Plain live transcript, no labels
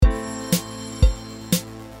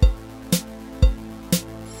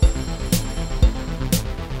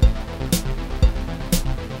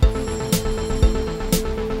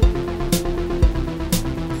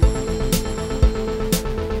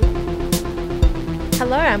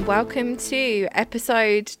Hello and welcome to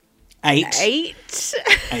episode Eight.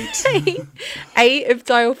 eight of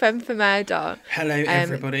Dial Femme for Murder. Hello,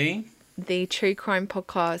 everybody. The true crime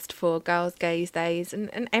podcast for girls, gays, theys,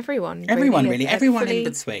 and everyone. Everyone, really. Everyone fully,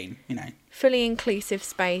 in between, you know. Fully inclusive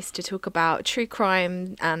space to talk about true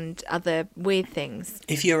crime and other weird things.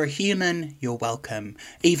 If you're a human, you're welcome.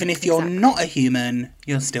 Even if you're not a human,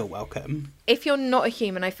 you're still welcome. If you're not a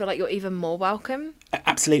human, I feel like you're even more welcome.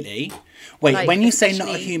 Absolutely. Wait, like, when you say not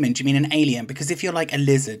a human, do you mean an alien? Because if you're like a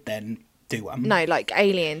lizard, then do one. No, like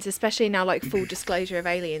aliens, especially now, like full disclosure of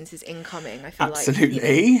aliens is incoming. I feel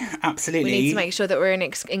absolutely. like Absolutely. We need to make sure that we're in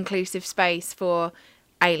inclusive space for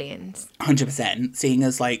aliens. 100%. Seeing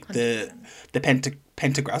as like the pentagram, I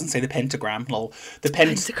was gonna say the pentagram, lol.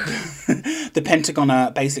 The Pentagon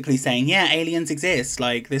are basically saying, yeah, aliens exist.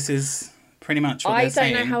 Like, this is pretty much what they're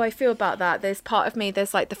saying. I don't know how I feel about that. There's part of me,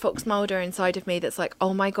 there's like the Fox Mulder inside of me that's like,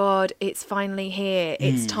 oh my God, it's finally here.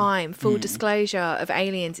 It's time. Full disclosure of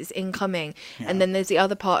aliens is incoming. Yeah. And then there's the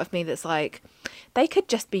other part of me that's like, they could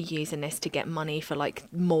just be using this to get money for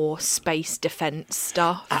like more space defense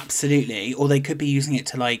stuff. Absolutely. Or they could be using it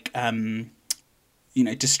to like,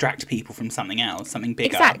 distract people from something else, something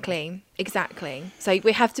bigger. Exactly. So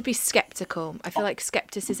we have to be skeptical. I feel like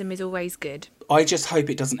skepticism is always good. I just hope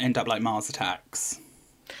it doesn't end up like Mars attacks.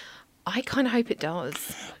 I kind of hope it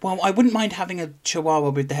does. Well, I wouldn't mind having a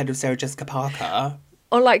chihuahua with the head of Sarah Jessica Parker.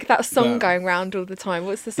 Or like that song going round all the time.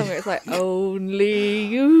 What's the song? It's like, only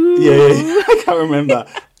you. Yeah. I can't remember.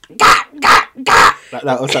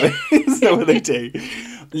 That or something. That's not what they do.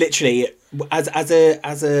 Literally, as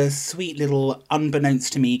a sweet little,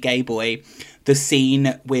 unbeknownst to me, gay boy, the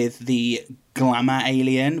scene with the glamour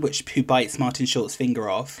alien, who bites Martin Short's finger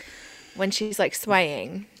off. When she's like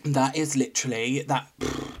swaying. That is literally, that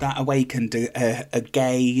awakened a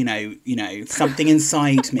gay, something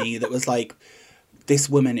inside me that was like, this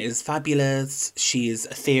woman is fabulous, she is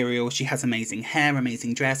ethereal, she has amazing hair,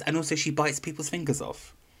 amazing dress, and also she bites people's fingers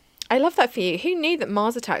off. I love that for you. Who knew that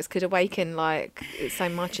Mars attacks could awaken like so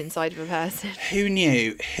much inside of a person? Who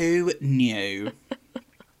knew?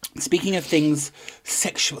 Speaking of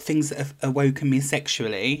sexual things that have awoken me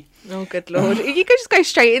sexually. Oh, good Lord. You could just go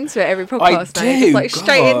straight into it every podcast now. I do. Just like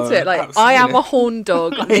straight into it. Like, absolutely. I am a horn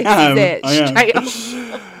dog. This is it. Straight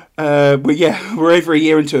up. But yeah, we're over a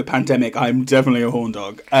year into a pandemic. I'm definitely a horn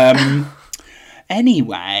dog.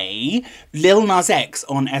 Anyway, Lil Nas X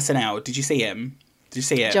on SNL. Did you see him? Did you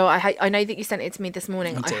see it? Joe, I know that you sent it to me this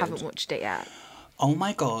morning. I haven't watched it yet. Oh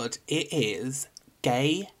my God, it is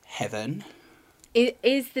gay heaven.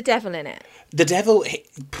 Is the devil in it? The devil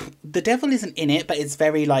isn't in it, but it's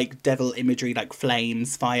very like devil imagery, like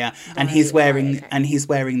flames, fire, right, and he's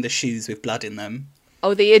wearing the shoes with blood in them.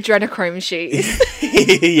 Oh, the adrenochrome shoes.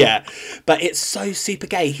 Yeah, but it's so super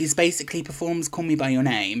gay. He's basically performs Call Me By Your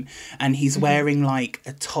Name, and he's wearing like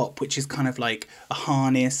a top, which is kind of like a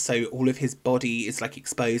harness, so all of his body is like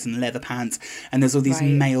exposed, and leather pants, and there's all these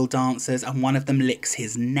male dancers, and one of them licks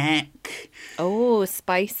his neck. Oh,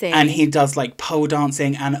 spicy. And he does like pole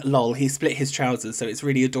dancing, and lol, he split his trousers, so it's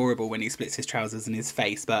really adorable when he splits his trousers in his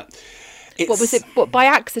face, but... What was it? What, by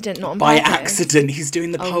accident, not on by purpose? accident. He's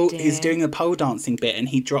doing the pole. He's doing the pole dancing bit, and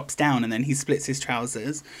he drops down, and then he splits his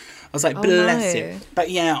trousers. I was like, bless him. But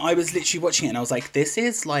yeah, I was literally watching it, and I was like, this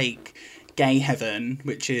is like gay heaven,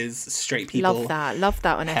 which is straight people. Love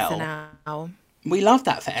that on hell. SNL. We love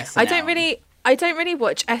that for SNL. I don't really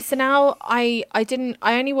watch SNL. I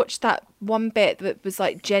only watched that one bit that was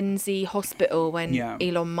like Gen Z Hospital when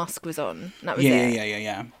Elon Musk was on. That was it.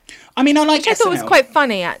 Yeah. I mean, I like SNL. I thought was quite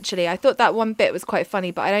funny, actually. I thought that one bit was quite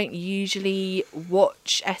funny, but I don't usually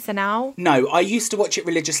watch SNL. No, I used to watch it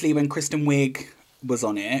religiously when Kristen Wiig was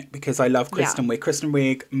on it, because I love Kristen Wiig. Kristen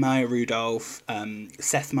Wiig, Maya Rudolph,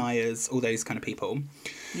 Seth Meyers, all those kind of people.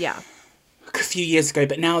 Yeah. A few years ago,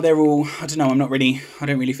 but now they're all, I don't know, I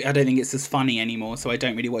don't think it's as funny anymore, so I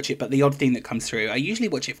don't really watch it. But the odd thing that comes through, I usually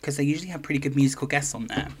watch it because they usually have pretty good musical guests on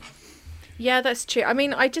there. Yeah, that's true. I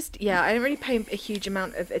mean, I don't really pay a huge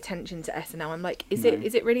amount of attention to SNL. I'm like, is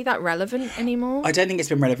it really that relevant anymore? I don't think it's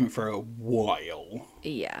been relevant for a while.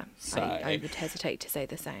 Yeah, so I would hesitate to say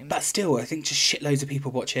the same. But still, I think just shitloads of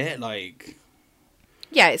people watch it, like...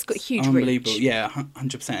 Yeah, it's got huge unbelievable reach. Yeah,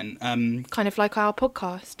 100%. Kind of like our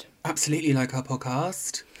podcast. Absolutely like our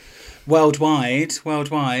podcast. Worldwide.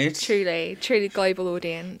 Truly global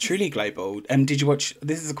audience. Truly global. Did you watch,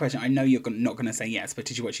 this is a question, I know you're not going to say yes, but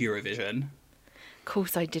did you watch Eurovision? Of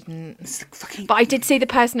course I didn't. But I did see the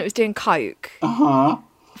person that was doing coke. Uh-huh.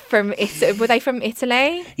 Were they from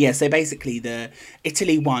Italy? Yeah, so basically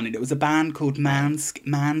Italy won, and it was a band called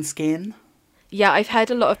Manskin. Yeah, I've heard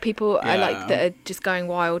a lot of people Yeah. that are just going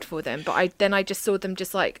wild for them, but I just saw them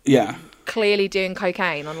just like Yeah. clearly doing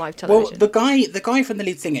cocaine on live Well, television. the guy from the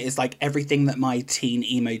lead singer is like everything that my teen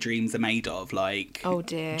emo dreams are made of. Like, Oh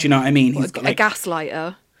dear. do you know what I mean? What, He's got a like,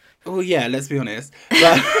 gaslighter. oh yeah, let's be honest.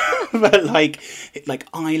 But, but like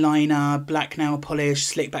eyeliner, black nail polish,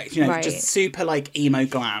 slick back, you know, Right. just super like emo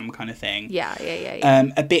glam kind of thing. Yeah.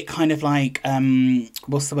 A bit kind of like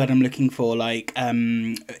what's the word I'm looking for? Like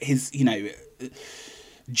his, you know,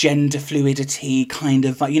 gender fluidity kind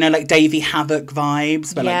of, you know, like Davey Havoc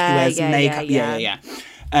vibes, but like he wears makeup. Yeah.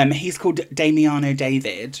 He's called Damiano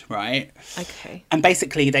David, right? Okay. And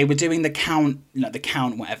basically they were doing the count,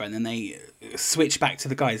 whatever, and then they switch back to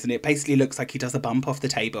the guys, and it basically looks like he does a bump off the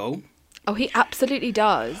table. Oh, he absolutely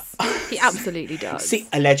does. He absolutely does. See,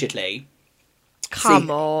 allegedly.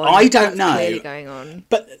 Come on. I don't That's know. clearly going on.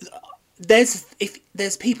 But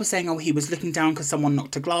there's people saying, oh, he was looking down because someone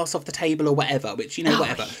knocked a glass off the table or whatever, which, you know,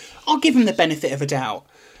 whatever. I'll give him the benefit of a doubt.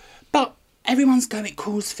 But everyone's going,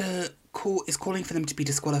 is calling for them to be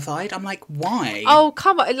disqualified. I'm like, why? Oh,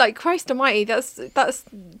 come on. Like, Christ almighty, that's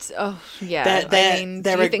oh, yeah. Do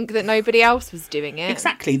you think that nobody else was doing it?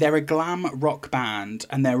 Exactly. They're a glam rock band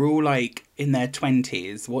and they're all like in their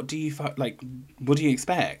 20s. What do you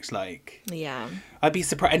expect? Like, Yeah. I'd be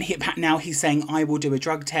surprised. And now he's saying, I will do a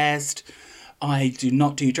drug test. I do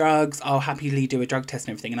not do drugs. I'll happily do a drug test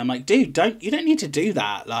and everything. And I'm like, dude, you don't need to do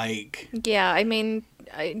that. Like, Yeah, I mean,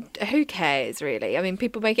 who cares really? I mean,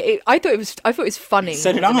 people make it. I thought it was funny.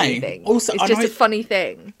 So did more than I. anything. Also, it's and just a funny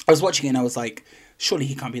thing. I was watching it and I was like, surely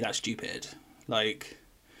he can't be that stupid. Like,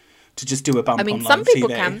 to just do a bump on live TV. Some people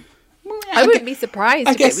can. I wouldn't be surprised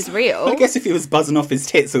if it was real. I guess if he was buzzing off his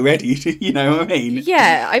tits already, you know what I mean?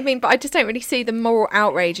 Yeah, I mean, but I just don't really see the moral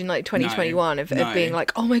outrage in like 2021 of being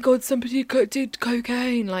like, oh my god, somebody did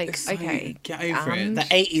cocaine. Like, okay, get over it. The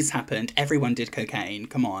 80s happened. Everyone did cocaine.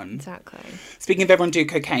 Come on. Exactly. Speaking of everyone do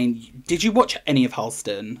cocaine, did you watch any of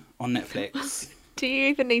Halston on Netflix? Do you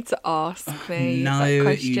even need to ask me No, that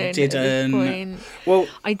question you at this didn't. point? Well,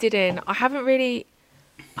 I didn't. I haven't really.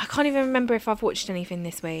 I can't even remember if I've watched anything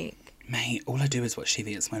this week. mate, all I do is watch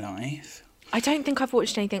TV. It's my life. I don't think I've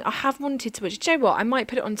watched anything. I have wanted to watch. Do you know what? I might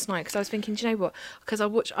put it on tonight because I was thinking, do you know what? Because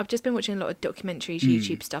I've just been watching a lot of documentaries,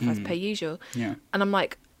 YouTube stuff as per usual. Yeah. And I'm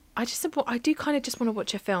like, I do kind of just want to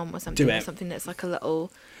watch a film or something. Do it. Or something that's like a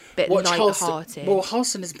little bit Watch light-hearted. Well,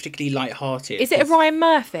 Halston is particularly light-hearted. Is it a Ryan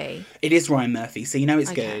Murphy? It is Ryan Murphy, so you know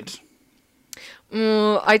it's Okay. good.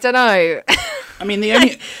 I don't know. I mean, the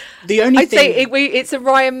only I'd thing... say it's a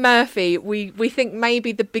Ryan Murphy. We think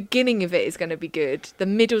maybe the beginning of it is going to be good, the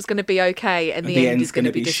middle's going to be okay, and the end is going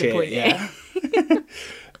to be disappointing. Shit,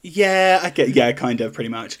 yeah. Kind of, pretty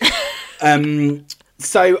much.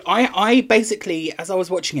 So I basically, as I was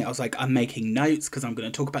watching it, I was like, I'm making notes because I'm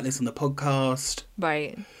going to talk about this on the podcast.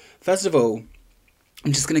 Right. First of all,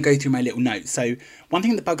 I'm just going to go through my little notes. So one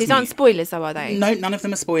thing that bugs me... These aren't spoilers, though, are they? No, none of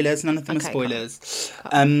them are spoilers. None of them are spoilers.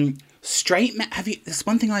 Cool. Straight men... There's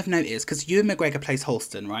one thing I've noticed, because Ewan McGregor plays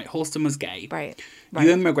Halston, right? Halston was gay. Right.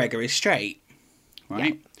 Ewan McGregor is straight,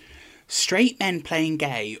 right? Yeah. Straight men playing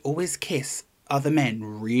gay always kiss other men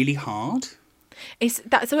really hard.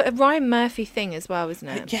 That's a Ryan Murphy thing as well, isn't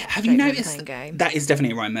it? Yeah, have you noticed? Gay. That is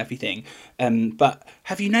definitely a Ryan Murphy thing. But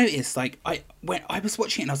have you noticed, like, when I was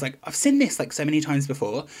watching it and I was like, I've seen this like so many times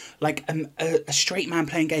before. Like, a straight man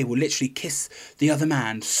playing gay will literally kiss the other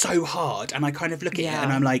man so hard, and I kind of look at it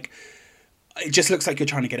and I'm like, it just looks like you're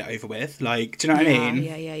trying to get it over with. Like, do you know what I mean?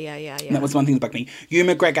 Yeah. And that was one thing that bugged me.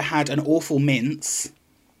 Ewan McGregor had an awful mince.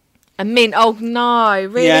 A mint? Oh no,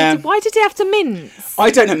 really? Yeah. Why did he have to mince? I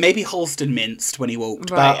don't know. Maybe Halston minced when he walked,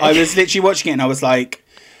 Right. but I was literally watching it and I was like,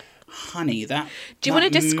 honey, that. Do you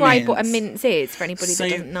want to describe what a mince is for anybody that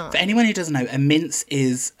doesn't know? For anyone who doesn't know, a mince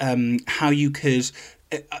is how you could.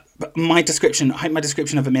 My description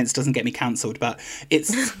of a mince doesn't get me cancelled, but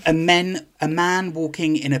it's a man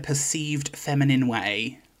walking in a perceived feminine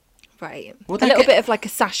way. Right. Well, a little bit of like a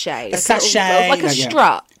sachet. Like a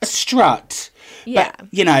strut. A strut. Yeah. But,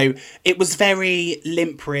 you know, it was very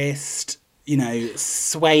limp wrist, you know,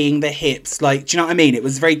 swaying the hips. Like, do you know what I mean? It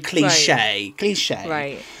was very cliche. Right. Cliche.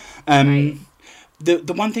 Right. Right.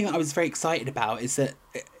 The one thing that I was very excited about is that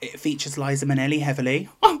it features Liza Minnelli heavily.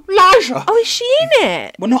 Oh, Liza! Oh, is she in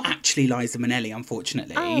it? Well, not actually Liza Minnelli,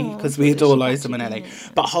 unfortunately, Oh, because we adore Liza Minnelli.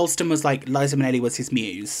 But Halston was like, Liza Minnelli was his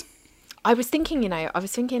muse. I was thinking, I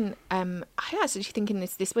was actually thinking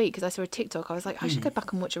this week because I saw a TikTok. I was like, I should go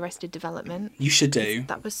back and watch Arrested Development. You should do.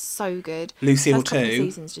 That was so good. Lucille First couple of too.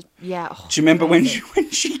 Seasons, just yeah. Oh, do you remember when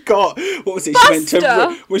she got, what was it?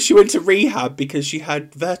 Buster! She went to rehab because she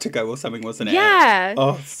had vertigo or something, wasn't it? Yeah.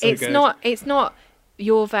 Oh, so it's good. not.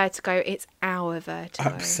 your vertigo, it's our vertigo.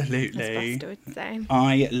 Absolutely. As Buster would say.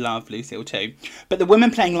 I love Lucille too. But the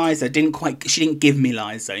woman playing Liza she didn't give me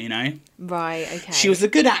Liza, you know? Right, okay. She was a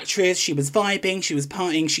good actress, she was vibing, she was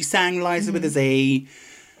partying, she sang Liza with a Z.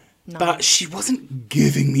 Nice. But she wasn't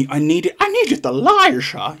giving me, I needed the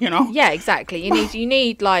Liza, you know? Yeah, exactly. You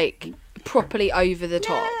need like properly over the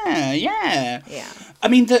top. Yeah. I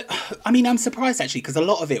mean, I'm surprised actually, because a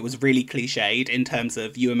lot of it was really cliched in terms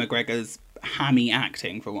of Ewan McGregor's hammy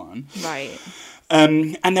acting, for one. Right.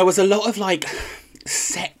 And there was a lot of like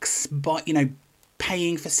sex, but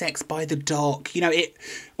paying for sex by the dock,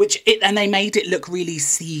 and they made it look really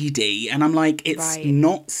seedy. And I'm like, it's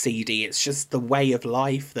not seedy. It's just the way of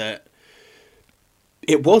life that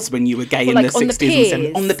it was when you were gay in the 60s and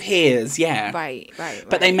 70s. On the piers, yeah. Right.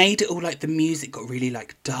 But they made it all like the music got really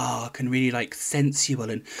like dark and really like sensual.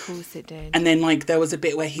 And, of course it did. And then like there was a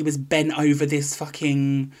bit where he was bent over this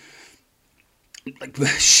fucking like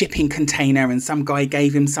shipping container and some guy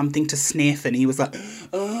gave him something to sniff and he was like,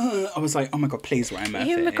 I was like, oh my God, please, Ryan Murphy.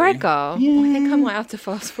 Ewan McGregor? Yeah. I think I might have to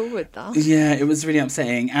fast forward that. Yeah, it was really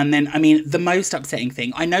upsetting. And then, I mean, the most upsetting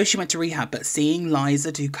thing, I know she went to rehab, but seeing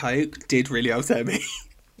Liza do coke did really upset me.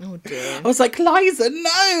 Oh dear. I was like, Liza,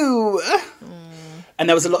 no! And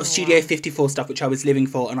there was a lot of Studio 54 stuff which I was living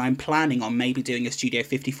for, and I'm planning on maybe doing a Studio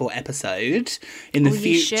 54 episode in the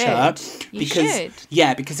future. You should.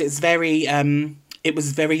 Yeah, because it's very it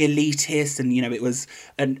was very elitist, and it was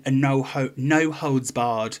a no holds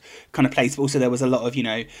barred kind of place, but also there was a lot of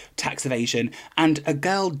tax evasion, and a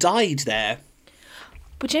girl died there.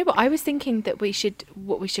 But you know what I was thinking that we should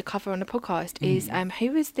cover on the podcast is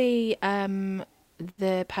who was the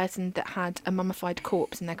person that had a mummified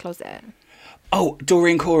corpse in their closet? Oh,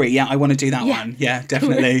 Doreen Corey. Yeah, I want to do that one. Yeah,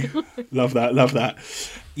 definitely. Love that.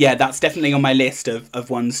 Yeah, that's definitely on my list of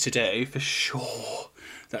ones to do, for sure.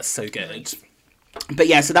 That's so good. Nice. But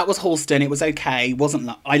yeah, so that was Halston. It was okay.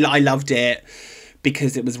 I loved it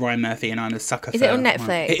because it was Ryan Murphy and I'm a sucker for it. Is it on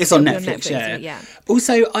Netflix? It is on Netflix, yeah.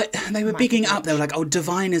 Also, they were bigging up. They were like, oh,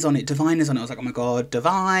 Divine is on it. I was like, oh my God,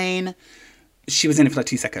 Divine. She was in it for like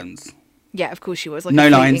 2 seconds. Yeah, of course she was. Like no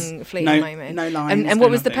fleeting moment. No lines. And what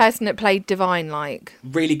was the person that played Divine like?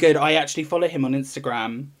 Really good. I actually follow him on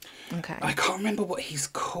Instagram. Okay. I can't remember what he's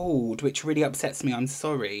called, which really upsets me. I'm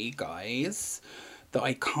sorry, guys, that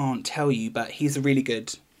I can't tell you, but he's a really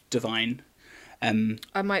good Divine.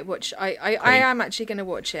 I might watch. I am actually going to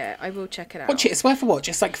watch it. I will check it out. Watch it. It's worth a watch.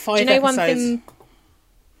 It's like 5 Do you know episodes.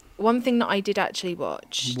 One thing that I did actually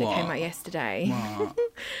watch that came out yesterday What?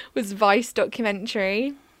 was Vice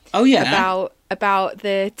documentary. Oh yeah. About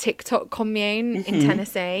the TikTok commune in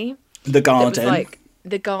Tennessee. The Garden. It was like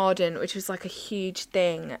the Garden, which was like a huge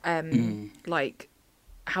thing, like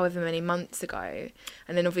however many months ago.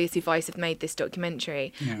 And then obviously Vice have made this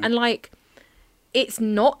documentary. Yeah. And like, it's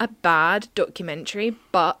not a bad documentary,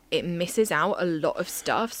 but it misses out a lot of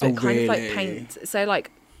stuff. So it kind of like paints. So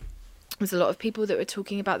like, there's a lot of people that were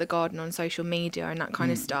talking about the Garden on social media and that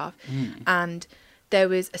kind of stuff. And there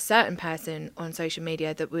was a certain person on social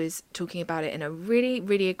media that was talking about it in a really,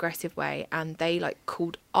 really aggressive way. And they like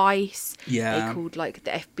called ICE. Yeah. They called like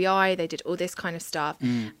the FBI. They did all this kind of stuff.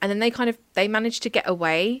 And then they managed to get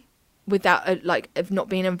away without of not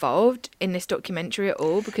being involved in this documentary at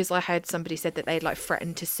all, because I heard somebody said that they'd like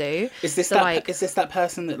threatened to sue. Is this that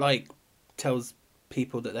person that like tells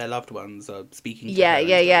people that their loved ones are speaking to yeah.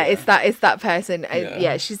 It's that person.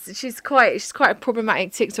 Yeah. She's quite a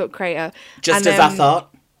problematic TikTok creator. Just as I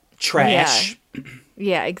thought. Trash.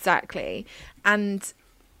 Yeah, exactly. And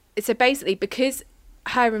so basically, because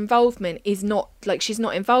her involvement is not like, she's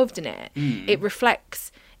not involved in it, it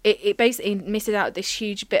reflects. It basically misses out this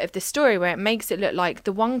huge bit of the story where it makes it look like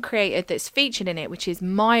the one creator that's featured in it, which is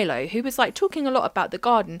Milo, who was like talking a lot about the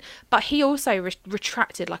Garden, but he also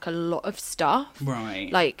retracted like a lot of stuff. Right.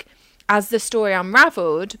 Like, as the story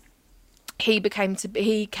unraveled, he came to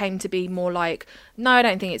be more like, no, I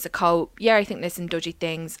don't think it's a cult. Yeah, I think there's some dodgy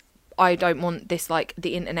things. I don't want this, like,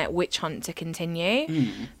 the internet witch hunt to continue.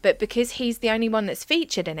 But because he's the only one that's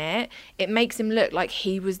featured in it, it makes him look like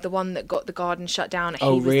he was the one that got the Garden shut down. He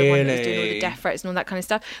was the one that was doing all the death threats and all that kind of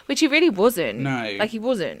stuff, which he really wasn't. No. Like, he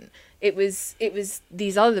wasn't. It was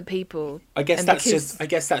these other people. I guess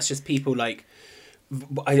that's just people like,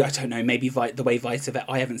 I don't know, maybe the way Vice have,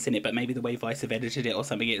 I haven't seen it, but maybe the way Vice have edited it or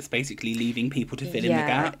something, it's basically leaving people to fill in the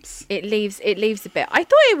gaps. It leaves a bit. I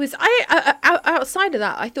thought it was, outside of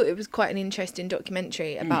that, I thought it was quite an interesting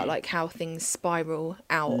documentary about like how things spiral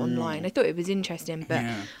out online. I thought it was interesting, but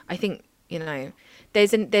I think,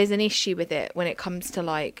 there's an issue with it when it comes to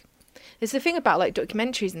like, there's the thing about like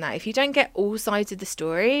documentaries and that, if you don't get all sides of the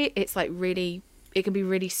story, it's like really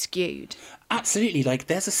really skewed. Absolutely. Like,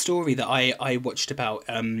 there's a story that I watched about,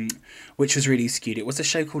 which was really skewed. It was a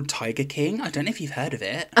show called Tiger King. I don't know if you've heard of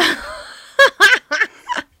it.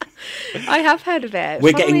 I have heard of it.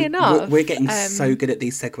 We're Funnily getting so good at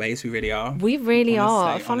these segues. We really are. We really are.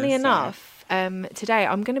 Honestly, Funnily enough, today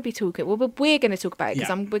I'm going to be talking. Well, we're going to talk about it because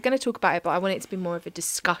we're going to talk about it, but I want it to be more of a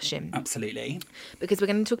discussion. Absolutely. Because we're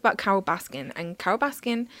going to talk about Carole Baskin, and Carole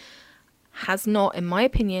Baskin has not, in my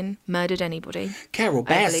opinion, murdered anybody. Carole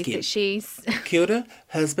Baskin. I believe that she's killed her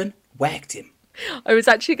husband, whacked him. I was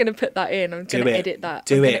actually going to put that in. I'm going to edit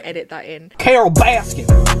that. I'm going to edit that in. Carole Baskin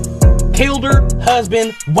killed her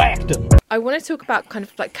husband, whacked him. I want to talk about kind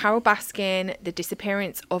of like Carole Baskin, the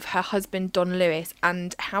disappearance of her husband Don Lewis,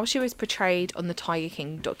 and how she was portrayed on the Tiger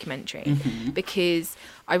King documentary. Because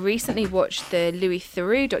I recently watched the Louis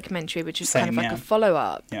Theroux documentary, which was kind of like a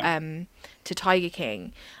follow-up to Tiger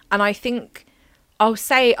King. And I think I'll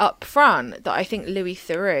say up front that I think Louis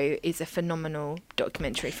Theroux is a phenomenal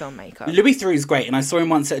documentary filmmaker. Louis Theroux is great, and I saw him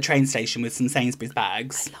once at a train station with some Sainsbury's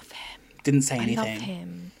bags. I love him. Didn't say anything. I love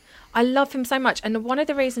him. I love him so much. And one of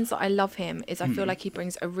the reasons that I love him is I feel like he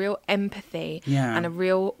brings a real empathy and a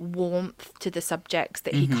real warmth to the subjects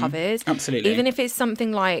that he covers. Absolutely. Even if it's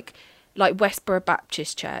something like Westboro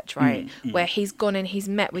Baptist Church, right? Where he's gone and he's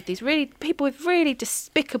met with these people with really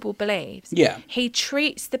despicable beliefs. Yeah. He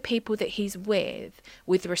treats the people that he's with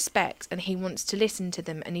respect, and he wants to listen to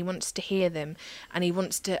them, and he wants to hear them, and he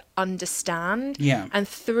wants to understand. Yeah. And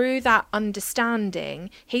through that understanding,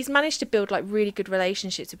 he's managed to build like really good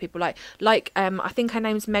relationships with people. Like I think her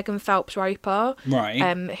name's Megan Phelps Roper.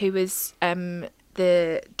 Right. Who was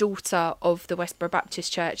the daughter of the Westboro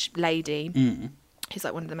Baptist Church lady. Who's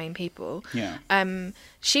like one of the main people. Yeah.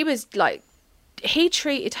 She was like, he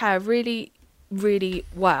treated her really, really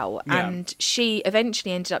well, and she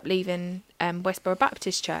eventually ended up leaving Westboro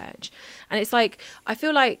Baptist Church. And it's like, I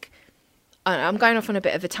feel like, I'm going off on a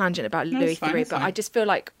bit of a tangent about Louis Theroux, but I just feel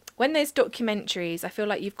like when there's documentaries, I feel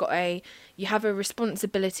like you have a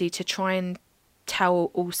responsibility to try and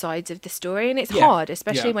tell all sides of the story, and it's hard,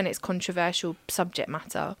 especially when it's controversial subject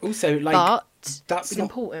matter. Also, like, but that's it's not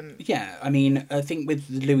important. Yeah, I mean, I think with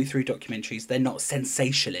the Louis Theroux documentaries, they're not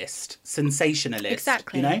sensationalist.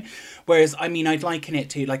 Exactly. You know? Whereas, I mean, I'd liken it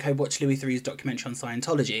to, like, I watched Louis Theroux's documentary on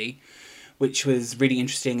Scientology, which was really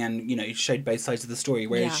interesting and, you know, showed both sides of the story.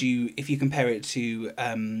 Whereas if you compare it to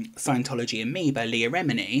Scientology and Me by Leah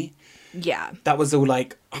Remini, that was all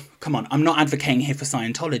like, oh, come on, I'm not advocating here for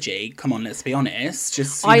Scientology. Come on, let's be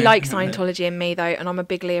honest. I like Scientology and Me, though, and I'm a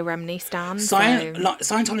big Leah Remini stan.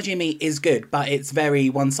 Scientology and Me is good, but it's very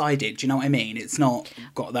one-sided. Do you know what I mean? It's not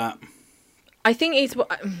got that... I think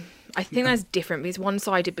that's different. It's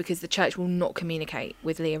one-sided because the church will not communicate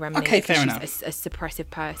with Leah Remini. Okay, fair enough. She's a suppressive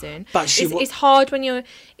person. But it's hard when you're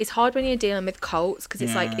dealing with cults, because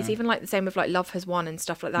it's like, it's even like the same with like Love Has Won and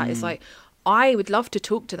stuff like that. It's like, I would love to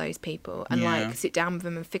talk to those people and like sit down with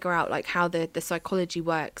them and figure out like how the psychology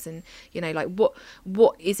works, and you know, like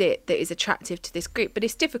what is it that is attractive to this group. But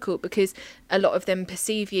it's difficult because a lot of them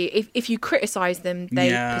perceive you, if you criticize them, they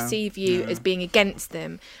perceive you as being against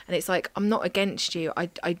them, and it's like, I'm not against you,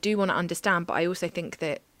 I do want to understand, but I also think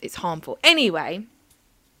that it's harmful. Anyway,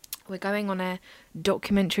 we're going on a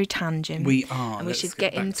documentary tangent. We are, and we should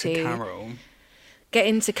get into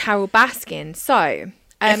Carole Baskin. So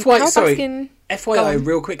FYI,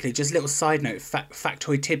 real quickly, just a little side note,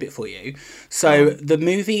 factoid tidbit for you. So, the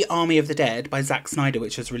movie Army of the Dead by Zack Snyder,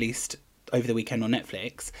 which was released over the weekend on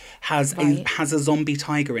Netflix, has a zombie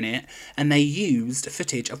tiger in it, and they used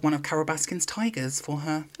footage of one of Carole Baskin's tigers for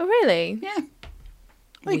her. Oh, really? Yeah.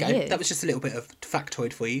 There you go. That was just a little bit of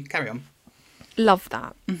factoid for you. Carry on. Love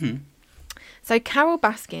that. So Carole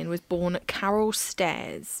Baskin was born Carol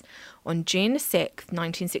Stairs on June 6th,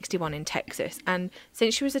 1961 in Texas. And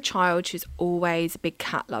since she was a child, she was always a big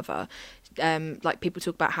cat lover. Like, people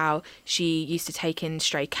talk about how she used to take in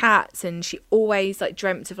stray cats, and she always like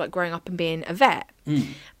dreamt of like growing up and being a vet.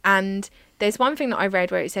 And there's one thing that I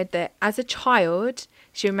read where it said that as a child,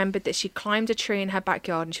 she remembered that she climbed a tree in her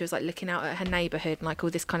backyard and she was like looking out at her neighbourhood and like all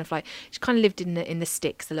this kind of like, she kind of lived in the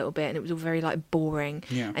sticks a little bit, and it was all very like boring.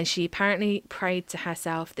 And she apparently prayed to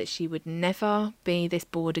herself that she would never be this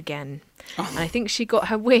bored again. And I think she got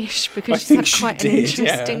her wish, because she's had quite an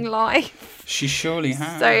interesting life. She surely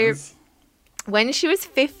has. So when she was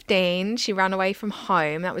 15, she ran away from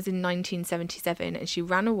home. That was in 1977. And she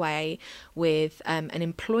ran away with an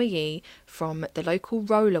employee from the local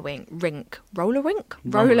roller rink,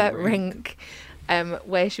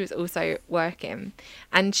 where she was also working.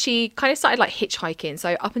 And she kind of started like hitchhiking,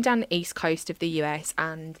 so up and down the east coast of the US.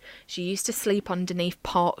 And she used to sleep underneath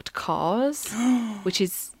parked cars, which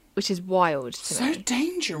is which is wild to me. So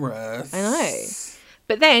dangerous. I know.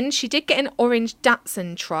 But then she did get an orange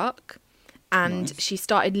Datsun truck, and she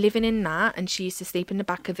started living in that, and she used to sleep in the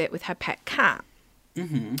back of it with her pet cat.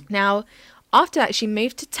 Now, after that, she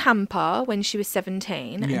moved to Tampa when she was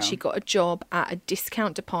 17, and she got a job at a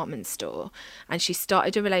discount department store, and she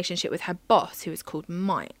started a relationship with her boss, who was called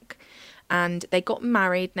Mike. And they got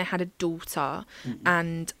married, and they had a daughter.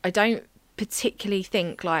 And I don't particularly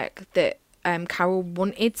think like that Carole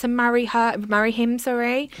wanted to marry him,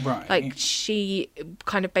 Right. like she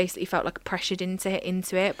kind of basically felt like pressured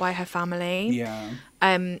into it by her family. Yeah.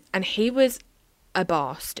 And he was a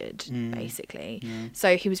bastard, basically.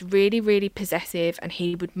 So he was really, really possessive, and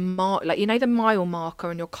he would mark, like, you know, the mile marker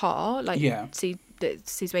on your car, like, see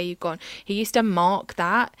this is where you've gone. He used to mark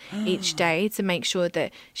that each day to make sure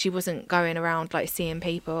that she wasn't going around like seeing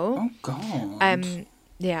people. Oh God.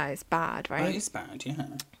 Yeah, it's bad, right? That is bad, yeah.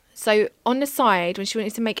 So on the side, when she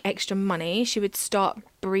wanted to make extra money, she would start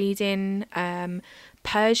breeding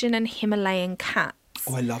Persian and Himalayan cats.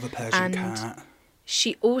 Oh, I love a Persian cat.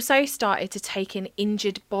 She also started to take in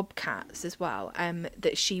injured bobcats as well,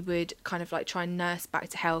 that she would kind of like try and nurse back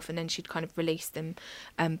to health, and then she'd kind of release them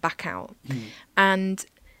back out. And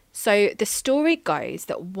so the story goes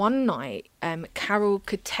that one night, Carole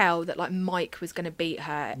could tell that like Mike was going to beat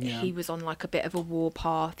her. He was on like a bit of a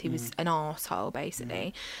warpath. He was an arsehole,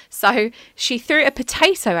 basically. So she threw a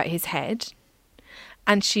potato at his head,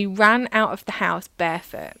 and she ran out of the house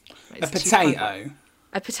barefoot. A potato?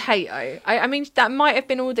 A potato. I mean, that might have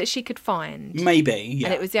been all that she could find. Maybe, yeah.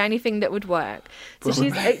 And it was the only thing that would work. So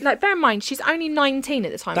she's, like, bear in mind, she's only 19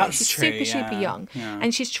 at the time. That's like, she's true, super young. Yeah.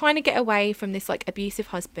 And she's trying to get away from this, like, abusive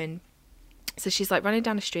husband. So she's like running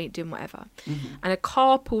down the street doing whatever, and a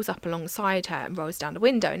car pulls up alongside her and rolls down the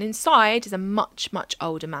window, and inside is a much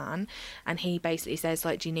older man, and he basically says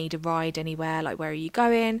like, do you need a ride anywhere, like where are you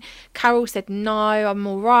going? Carole said no, I'm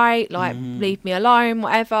all right, like leave me alone,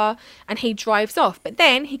 whatever. And he drives off, but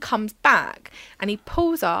then he comes back and he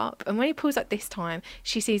pulls up, and when he pulls up this time,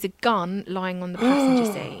 she sees a gun lying on the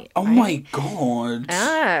passenger seat. Oh my God.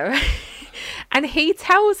 Oh. And he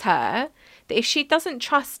tells her that if she doesn't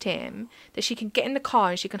trust him, that she can get in the car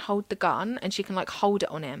and she can hold the gun and she can like hold it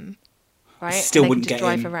on him, right? Still wouldn't just get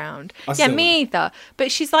drive in. around. I Yeah, still me wouldn't. either.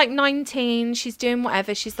 But she's like 19. She's doing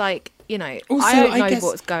whatever. She's like, you know, Also, I don't know guess-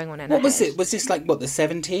 what's going on in her What was head. it? Was this like, what, the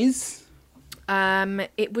 70s?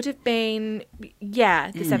 It would have been,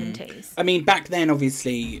 yeah, the 70s. I mean, back then,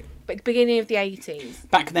 obviously, But beginning of the 80s.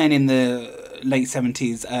 back then in the late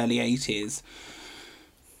 70s, early 80s,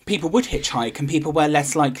 people would hitchhike, and people were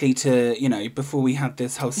less likely to, you know, before we had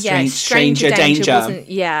this whole stranger danger. Wasn't,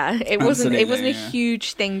 yeah, it wasn't a Absolutely,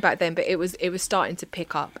 huge thing back then, but it was starting to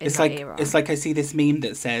pick up in that era. It's like I see this meme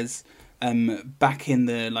that says, back in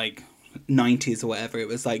the like 90s or whatever, it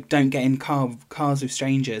was like, don't get in cars with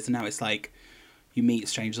strangers, and now it's like, you meet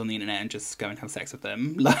strangers on the internet and just go and have sex with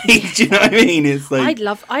them. Like, do you know what I mean? It's like,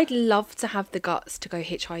 I'd love to have the guts to go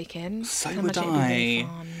hitchhiking. so I would imagine it'd be really I.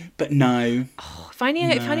 fun. But no. Oh, if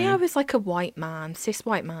only I was like a white man, cis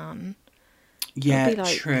white man. Yeah, be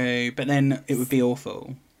like- true. But then it would be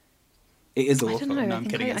awful. It is awful. I don't know. No, I I'm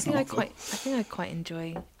think kidding. I It's think not I awful. think I quite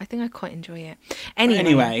enjoy it.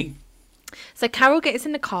 Anyway. So Carole gets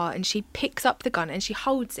in the car and she picks up the gun and she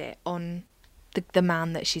holds it on the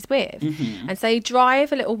man that she's with. Mm-hmm. And so they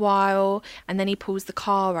drive a little while, and then he pulls the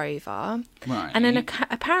car over. Right. And then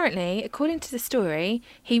apparently, according to the story,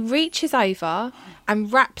 he reaches over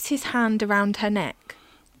and wraps his hand around her neck.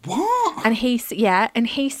 What? And he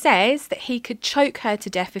says that he could choke her to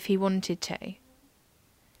death if he wanted to.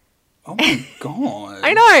 Oh my God.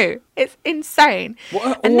 I know, it's insane. What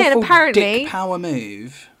an And then awful apparently, dick power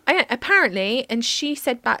move. and she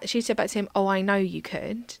said back to him, "Oh, I know you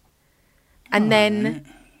could." And then,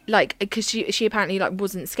 like, because she apparently like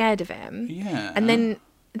wasn't scared of him. Yeah. And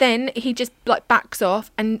then he just like backs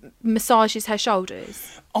off and massages her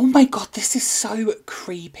shoulders. Oh my God, this is so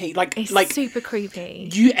creepy. It's Like super creepy.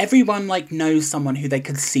 everyone like knows someone who they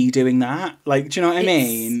could see doing that. Like, do you know what I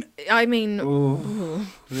mean? I mean, Ooh.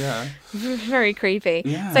 Yeah. very creepy.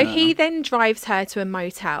 Yeah. So he then drives her to a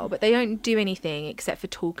motel, but they don't do anything except for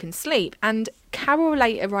talk and sleep. And Carole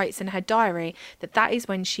later writes in her diary that is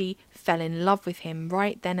when she fell in love with him,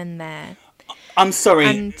 right then and there. I'm sorry,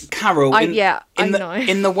 And Carole. I know.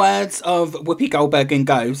 In the words of Whoopi Goldberg in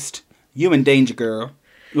Ghost, you in danger, girl.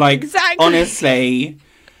 Like, Exactly. honestly,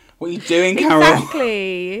 what are you doing, Carole?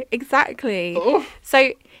 Exactly. Oh.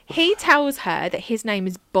 So He tells her that his name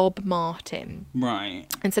is Bob Martin. Right.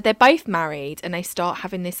 And so they're both married and they start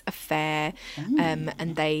having this affair.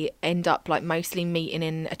 And they end up like mostly meeting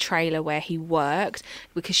in a trailer where he worked,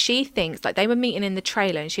 because she thinks like they were meeting in the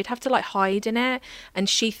trailer and she'd have to like hide in it. And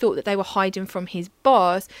she thought that they were hiding from his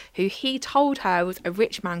boss, who he told her was a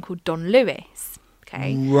rich man called Don Lewis.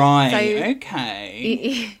 Okay. Right. So,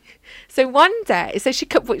 okay. So one day, so she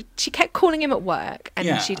kept calling him at work,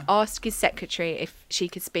 and she'd ask his secretary if she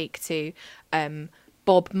could speak to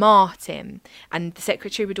Bob Martin, and the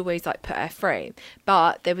secretary would always like put her through.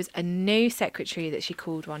 But there was a new secretary that she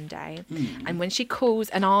called one day, and when she calls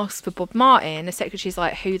and asks for Bob Martin, the secretary's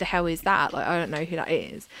like, "Who the hell is that? Like, I don't know who that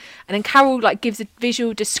is." And then Carole like gives a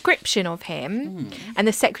visual description of him, and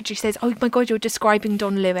the secretary says, "Oh my God, you're describing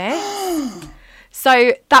Don Lewis."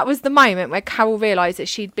 So that was the moment where Carole realised that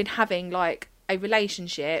she'd been having like a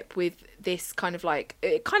relationship with this kind of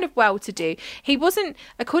well-to-do. He wasn't,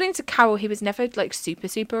 according to Carole, he was never like super,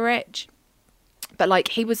 super rich, but like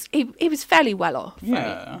he was fairly well off.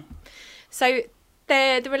 Yeah. Right? So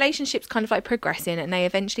the relationship's kind of like progressing, and they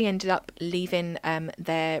eventually ended up leaving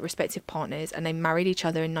their respective partners, and they married each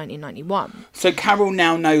other in 1991. So Carole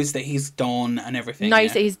now knows that he's Don and everything.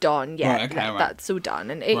 Knows that he's Don, yeah. Right, okay, that's all done.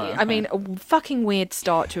 And Right, okay. I mean, a fucking weird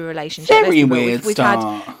start to a relationship. Very weird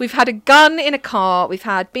start. We've had a gun in a car. We've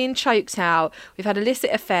had being choked out. We've had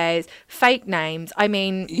illicit affairs, fake names. I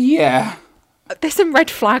mean, yeah. There's some red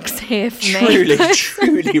flags here for me.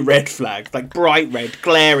 Truly red flags. Like bright red,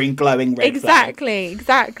 glaring, glowing red flags.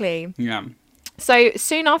 Exactly. Yeah. So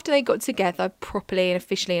soon after they got together properly and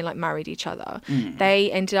officially and like married each other, they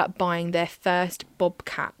ended up buying their first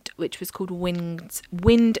bobcat, which was called Wind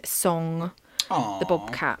Song, the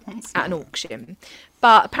bobcat, at an auction.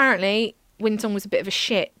 But apparently Windsong was a bit of a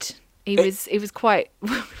shit. He was quite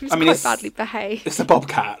badly behaved. It's a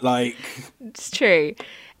bobcat, like. It's true.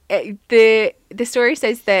 The story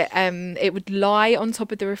says that it would lie on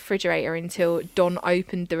top of the refrigerator until Don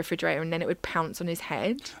opened the refrigerator, and then it would pounce on his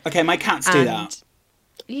head. Okay, my cats do that.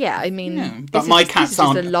 Yeah, I mean, but my cats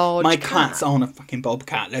aren't a fucking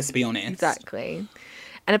bobcat. Let's be honest. Exactly.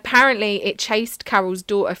 And apparently, it chased Carole's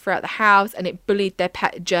daughter throughout the house, and it bullied their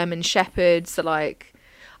pet German shepherd. So, like,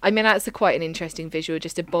 I mean, that's quite an interesting visual.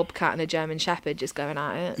 Just a bobcat and a German shepherd just going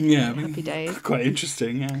at it. Yeah, happy days. Quite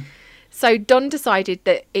interesting. Yeah. So Don decided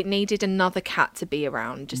that it needed another cat to be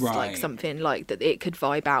around, just right. like something like that it could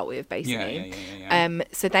vibe out with, basically. Yeah.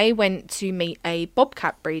 So they went to meet a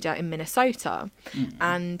bobcat breeder in Minnesota,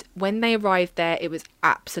 and when they arrived there, it was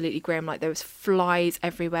absolutely grim. Like there was flies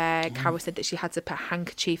everywhere. Carole said that she had to put a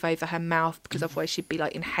handkerchief over her mouth because otherwise she'd be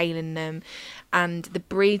like inhaling them. And the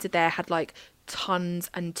breeder there had like tons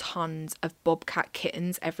and tons of bobcat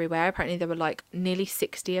kittens everywhere. Apparently there were like nearly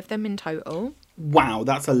 60 of them in total. Wow,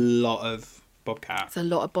 that's a lot of bobcats. It's a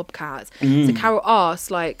lot of bobcats. So Carole asked,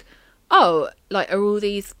 like, are all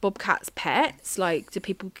these bobcats pets? Like, do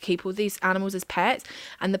people keep all these animals as pets?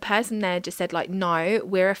 And the person there just said, like, no,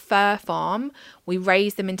 we're a fur farm. We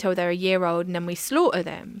raise them until they're a year old and then we slaughter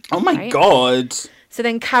them. Oh my God. So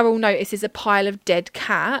then Carole notices a pile of dead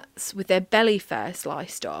cats with their belly fur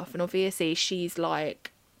sliced off. And obviously she's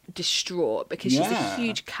like distraught because she's a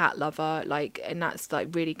huge cat lover, like, and that's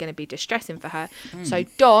like really going to be distressing for her. So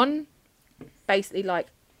Don basically, like,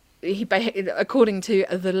 according to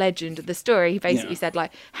the legend of the story, he basically said,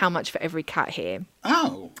 like, how much for every cat here?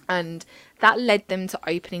 Oh. And that led them to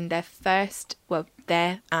opening their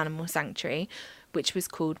animal sanctuary, which was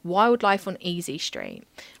called Wildlife on Easy Street,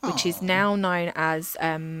 which is now known as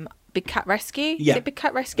Big Cat Rescue. Yeah. Is it Big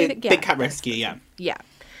Cat Rescue? Big Cat Rescue, yeah. Yeah.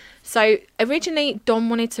 So originally Don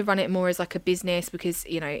wanted to run it more as like a business because,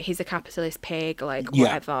 you know, he's a capitalist pig, like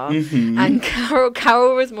whatever. And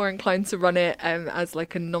Carole was more inclined to run it as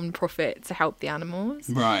like a non-profit to help the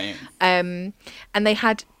animals. Right. And they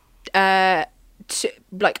had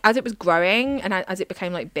like as it was growing and as it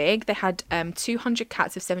became like big, they had 200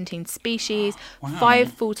 cats of 17 species,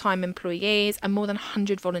 5 full-time employees, and more than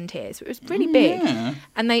 100 volunteers. So it was really big.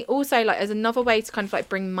 And they also, like, as another way to kind of like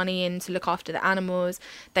bring money in to look after the animals,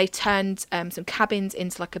 they turned some cabins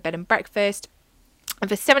into like a bed and breakfast. And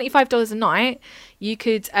for $75 a night, you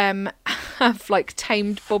could have like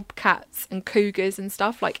tamed bobcats and cougars and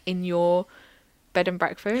stuff like in your bed and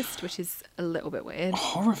breakfast, which is a little bit weird.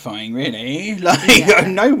 Horrifying, really. Like,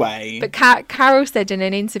 no way. But Carole said in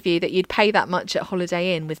an interview that you'd pay that much at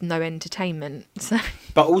Holiday Inn with no entertainment. So.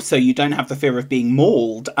 But also, you don't have the fear of being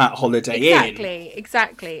mauled at Holiday Inn.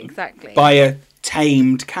 Exactly. By a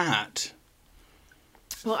tamed cat.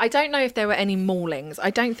 Well, I don't know if there were any maulings. I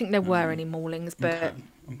don't think there were any maulings, but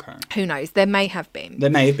Okay. who knows? There may have been. There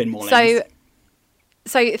may have been maulings.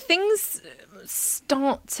 So things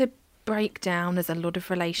start to break down, as a lot of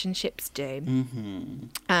relationships do.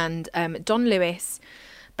 And Don Lewis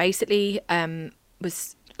basically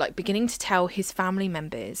was like beginning to tell his family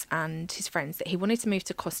members and his friends that he wanted to move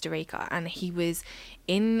to Costa Rica, and he was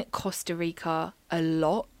in Costa Rica a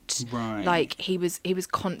lot. Right. Like he was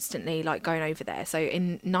constantly like going over there. So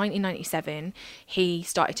in 1997 he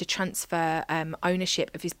started to transfer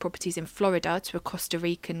ownership of his properties in Florida to a Costa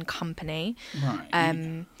Rican company.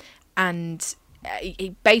 Right. And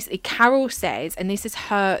he basically, Carole says, and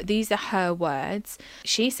these are her words,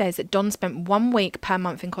 she says that Don spent 1 week per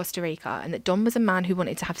month in Costa Rica, and that Don was a man who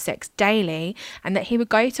wanted to have sex daily, and that he would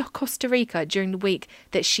go to Costa Rica during the week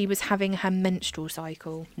that she was having her menstrual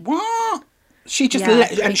cycle. What? She just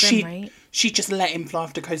she just let him fly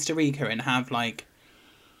off to Costa Rica and have like.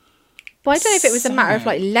 Well, I don't know if it was a matter of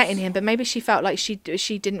like letting him, but maybe she felt like she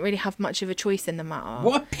didn't really have much of a choice in the matter.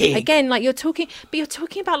 What a pig! Again, like you're talking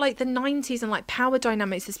about like the 90s and like power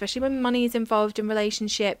dynamics, especially when money is involved in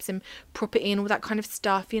relationships and property and all that kind of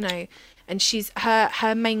stuff, you know. And she's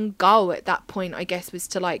her main goal at that point, I guess, was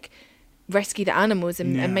to like rescue the animals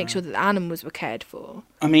and make sure that the animals were cared for.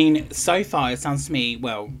 I mean, so far it sounds to me.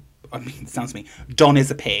 Don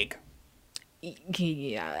is a pig.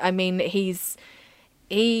 Yeah, I mean yeah.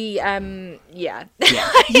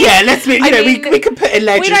 Let's be, we could put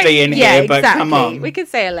allegedly in here, but exactly. come on. We could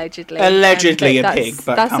say allegedly. Allegedly a pig,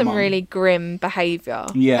 but that's come some on. really grim behaviour.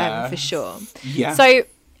 Yeah. For sure. Yeah. So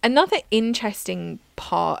another interesting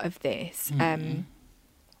part of this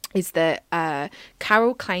is that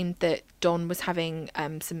Carole claimed that Don was having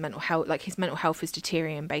some mental health, like his mental health was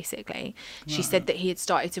deteriorating basically. She said that he had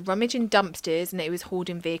started to rummage in dumpsters and that he was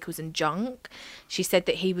hoarding vehicles and junk. She said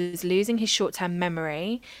that he was losing his short-term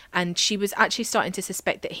memory, and she was actually starting to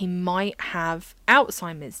suspect that he might have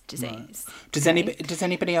Alzheimer's disease. Right. Does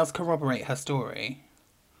anybody else corroborate her story?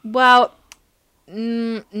 Well,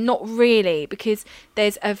 not really, because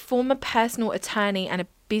there's a former personal attorney and a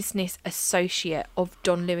business associate of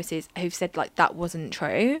Don Lewis's who've said like that wasn't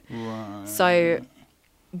true. Right. So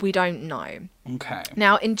we don't know. Okay.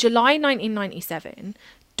 Now, in July 1997,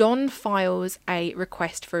 Don files a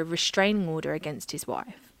request for a restraining order against his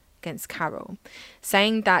wife, against Carole,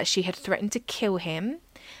 saying that she had threatened to kill him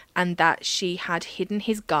and that she had hidden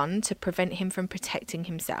his gun to prevent him from protecting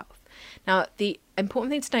himself. Now, the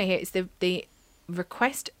important thing to know here is the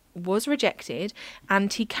request was rejected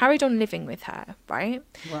and he carried on living with her, right?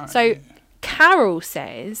 So Carole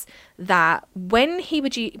says that when he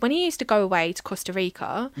used to go away to Costa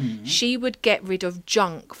Rica, she would get rid of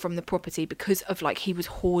junk from the property because of like he was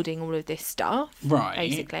hoarding all of this stuff, right?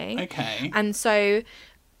 Basically, okay. And so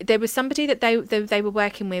there was somebody that they were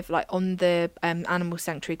working with like on the animal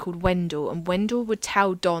sanctuary called Wendell, and Wendell would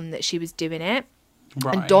tell Don that she was doing it,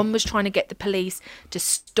 and Don was trying to get the police to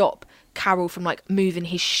stop Carole from like moving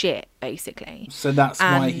his shit basically. So that's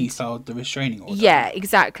why he filed the restraining order. Yeah,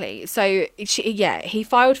 exactly. So he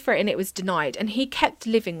filed for it and it was denied, and he kept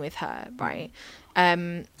living with her, right?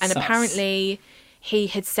 And apparently he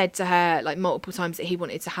had said to her like multiple times that he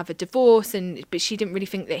wanted to have a divorce, but she didn't really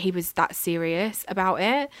think that he was that serious about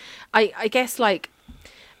it. I guess like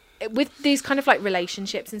with these kind of like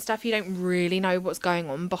relationships and stuff, you don't really know what's going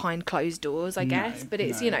on behind closed doors, I guess. But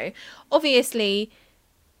it's, obviously,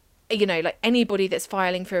 like anybody that's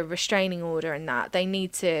filing for a restraining order and that, they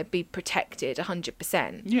need to be protected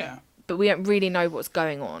 100%. Yeah. But we don't really know what's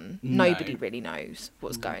going on. No. Nobody really knows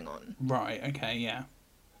what's going on. Right, okay, yeah.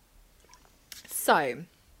 So,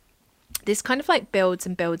 this kind of like builds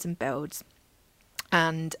and builds and builds.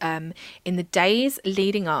 And in the days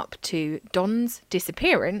leading up to Don's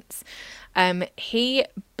disappearance, he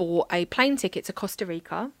bought a plane ticket to Costa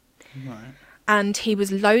Rica. Right. And he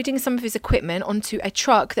was loading some of his equipment onto a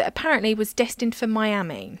truck that apparently was destined for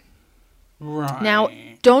Miami. Right. Now,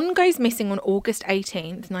 Don goes missing on August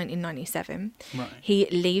 18th, 1997. Right. He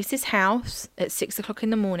leaves his house at 6 o'clock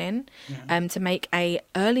in the morning to make a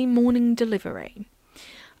early morning delivery.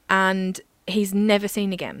 And he's never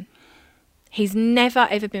seen again. He's never,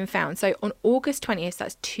 ever been found. So on August 20th,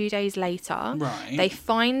 that's 2 days later, they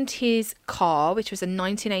find his car, which was a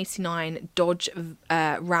 1989 Dodge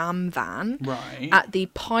Ram van, at the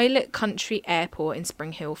Pilot Country Airport in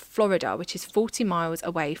Spring Hill, Florida, which is 40 miles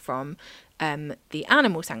away from the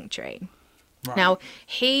animal sanctuary. Right. Now,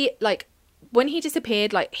 when he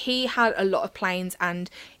disappeared, he had a lot of planes,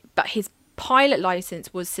 but his pilot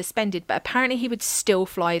license was suspended, but apparently he would still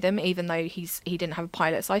fly them even though he didn't have a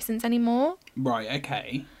pilot's license anymore. Right,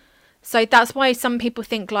 okay. So that's why some people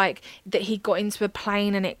think like that he got into a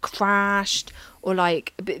plane and it crashed, or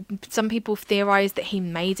like some people theorize that he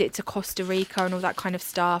made it to Costa Rica and all that kind of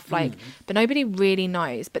stuff. Like, but nobody really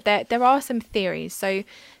knows. But there are some theories. So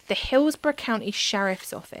the Hillsborough County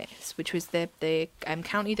Sheriff's Office, which was the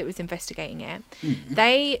county that was investigating it,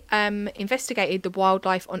 they investigated the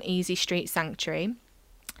wildlife on Easy Street Sanctuary,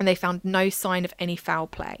 and they found no sign of any foul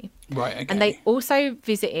play. Right. Okay. And they also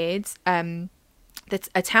visited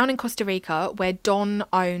a town in Costa Rica where Don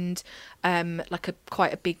owned like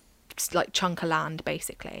quite a big like chunk of land,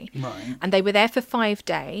 basically. Right. And they were there for 5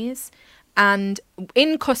 days. And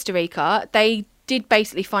in Costa Rica, they did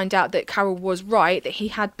basically find out that Carole was right, that he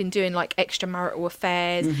had been doing like extramarital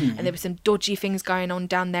affairs, and there were some dodgy things going on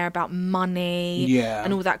down there about money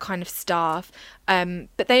and all that kind of stuff.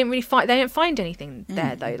 But they didn't find anything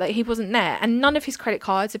there though. Like, he wasn't there, and none of his credit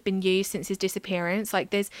cards have been used since his disappearance.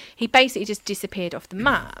 Like, he basically just disappeared off the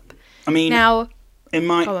map. I mean, now in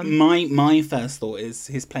my first thought is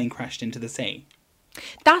his plane crashed into the sea.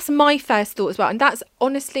 That's my first thought as well, and that's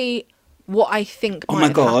honestly what I think. Oh my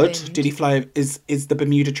god! Did he fly? Is the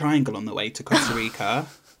Bermuda Triangle on the way to Costa Rica?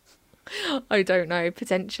 I don't know.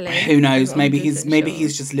 Potentially. Who knows? Maybe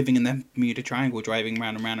he's just living in the Bermuda Triangle, driving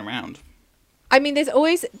round and round and round. I mean, there's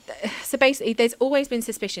always been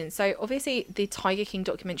suspicion. So obviously the Tiger King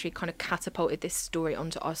documentary kind of catapulted this story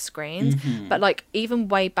onto our screens. But like, even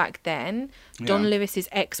way back then, Don Lewis's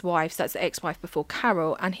ex-wife, so that's the ex-wife before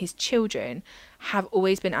Carole, and his children have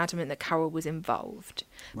always been adamant that Carole was involved.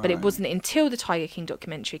 Right. But it wasn't until the Tiger King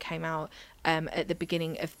documentary came out at the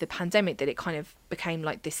beginning of the pandemic that it kind of became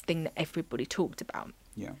like this thing that everybody talked about.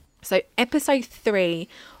 Yeah. So episode 3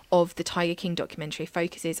 of the Tiger King documentary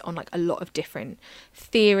focuses on like a lot of different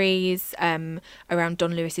theories around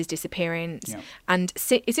Don Lewis's disappearance. And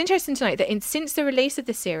it's interesting to note that since the release of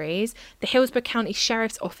the series, the Hillsborough County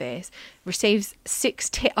Sheriff's Office receives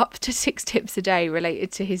up to 6 tips a day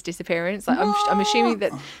related to his disappearance. Like, I'm assuming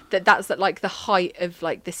that's like the height of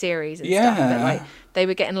like the series and stuff. But like, they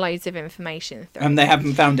were getting loads of information through. And they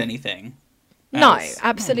haven't found anything else. No,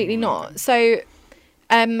 absolutely not. So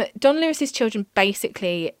Don Lewis's children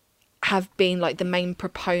basically have been like the main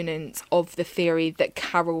proponents of the theory that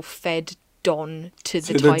Carole fed Don to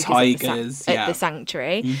the tigers at the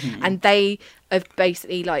sanctuary. And they have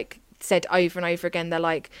basically like said over and over again, they're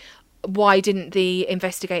like, why didn't the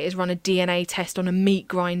investigators run a DNA test on a meat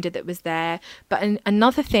grinder that was there? But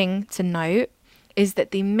another thing to note is that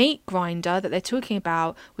the meat grinder that they're talking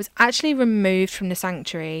about was actually removed from the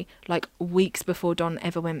sanctuary like weeks before Don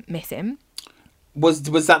ever went missing. Was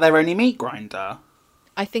that their only meat grinder?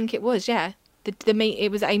 I think it was, yeah. The meat,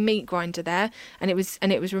 it was a meat grinder there, and it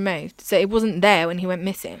was removed, so it wasn't there when he went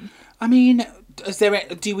missing. I mean,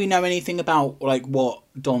 do we know anything about like what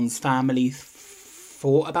Don's family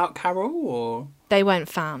thought about Carole, or they weren't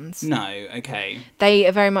fans? No, okay. They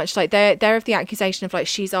are very much like they're of the accusation of like,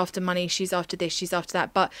 she's after money, she's after this, she's after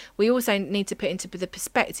that. But we also need to put into the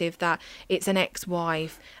perspective that it's an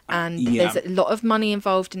ex-wife, and there's a lot of money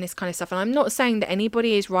involved in this kind of stuff. And I'm not saying that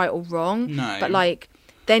anybody is right or wrong, but like,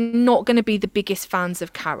 they're not going to be the biggest fans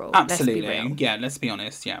of Carole. Absolutely. Let's be real. Yeah, let's be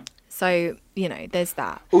honest, yeah. So, you know, there's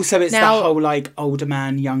that. Also, it's the whole, like, older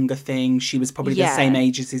man, younger thing. She was probably the same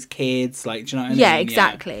age as his kids. Like, do you know what I mean?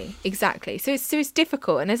 Yeah, exactly. So it's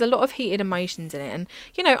difficult, and there's a lot of heated emotions in it. And,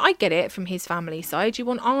 you know, I get it from his family side. You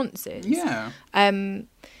want answers. Yeah.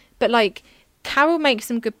 But, like, Carole makes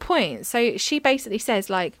some good points. So she basically says,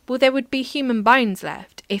 like, well, there would be human bones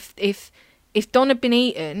left. If Don had been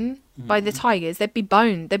eaten by the tigers, there'd be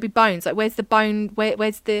bones. Like, where's the bone?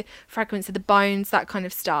 Where's the fragments of the bones? That kind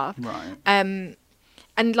of stuff. Right.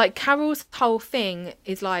 And like, Carole's whole thing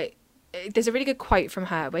is like, there's a really good quote from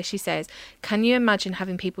her where she says, "Can you imagine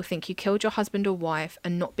having people think you killed your husband or wife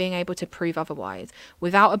and not being able to prove otherwise?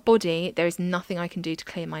 Without a body, there is nothing I can do to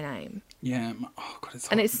clear my name." Yeah. Oh God, it's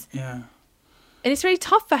hard. And it's really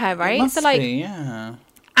tough for her, right? It must be, yeah.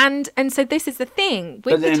 And so this is the thing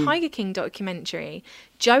with the Tiger King documentary.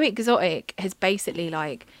 Joe Exotic has basically,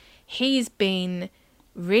 like, he's been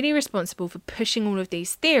really responsible for pushing all of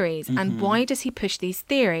these theories. And why does he push these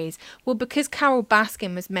theories? Well, because Carole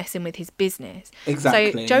Baskin was messing with his business.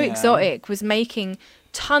 Exactly. So Joe Exotic was making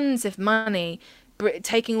tons of money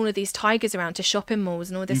taking all of these tigers around to shopping malls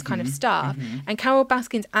and all this kind of stuff. And Carole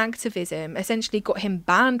Baskin's activism essentially got him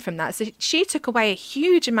banned from that. So she took away a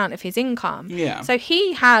huge amount of his income. Yeah. So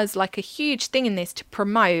he has like a huge thing in this to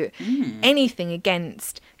promote anything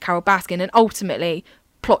against Carole Baskin and ultimately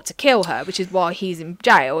plot to kill her, which is why he's in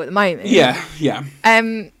jail at the moment. Yeah.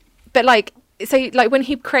 But like, so like when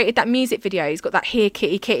he created that music video, he's got that "Here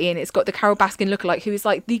Kitty Kitty" and it's got the Carole Baskin lookalike, who is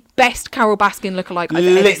like the best Carole Baskin lookalike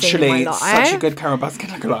I've ever seen in my life. Such a good Carole Baskin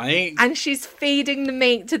lookalike. And she's feeding the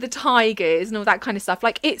meat to the tigers and all that kind of stuff.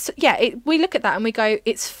 Like we look at that and we go,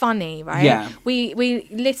 it's funny, right? Yeah. We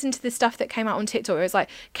listen to the stuff that came out on TikTok where it's like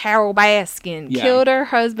Carole Baskin killed her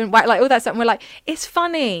husband, like all that stuff. And we're like, it's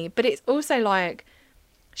funny, but it's also like,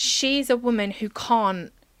 she's a woman who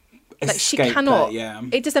can't, like, she cannot.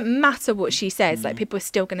 It doesn't matter what she says. Like, people are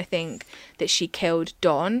still going to think that she killed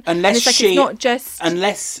Don. Unless it's not just,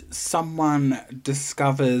 unless someone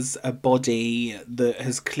discovers a body that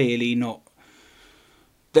has clearly not,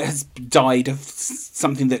 that has died of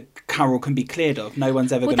something that Carole can be cleared of. No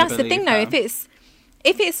one's ever going to believe that's the thing, her. though.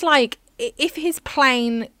 If it's like, if his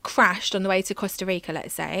plane crashed on the way to Costa Rica,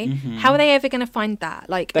 let's say, how are they ever going to find that?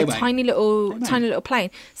 Like, tiny little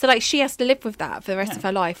plane. So, like, she has to live with that for the rest of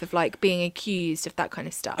her life, of like being accused of that kind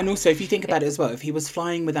of stuff. And also, if you think about it as well, if he was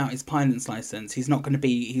flying without his pilot's license, he's going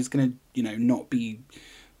to, you know, not be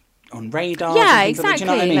on radar. Yeah, exactly. Do you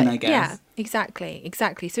know what I mean? I guess. Yeah,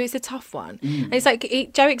 exactly. So it's a tough one. And it's like,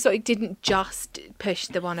 Joe Exotic didn't just push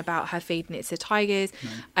the one about her feeding it to tigers.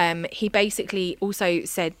 No. He basically also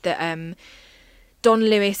said that Don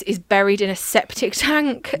Lewis is buried in a septic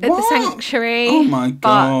tank at the sanctuary. Oh my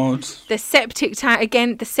God. The septic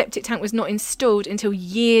tank was not installed until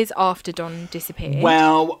years after Don disappeared.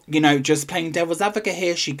 Well, you know, just playing devil's advocate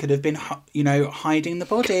here, she could have been, you know, hiding the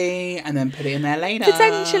body and then put it in there later.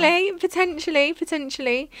 Potentially.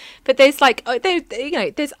 But there's like, there's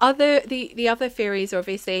the other theories are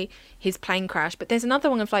obviously his plane crash, but there's another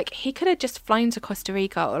one of like, he could have just flown to Costa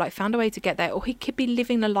Rica or like found a way to get there, or he could be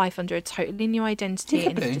living a life under a totally new identity,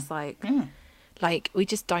 and it's just like, like, we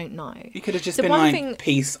just don't know. You could have just been like,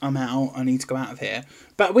 peace, I'm out, I need to go out of here.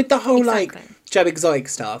 But with the whole like Joe Exotic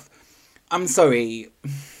stuff, I'm sorry,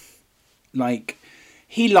 like,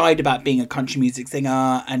 he lied about being a country music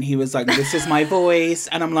singer, and he was like, this is my voice,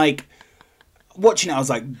 and I'm like, watching it, I was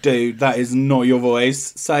like, dude, that is not your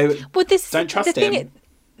voice. So don't trust him.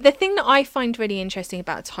 The thing that I find really interesting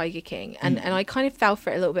about Tiger King, and I kind of fell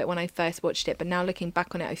for it a little bit when I first watched it, but now looking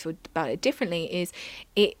back on it, I feel about it differently, is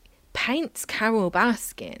it paints Carole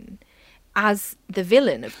Baskin as the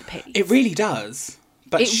villain of the piece. It really does.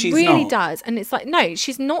 But she's really not. does. And it's like, no,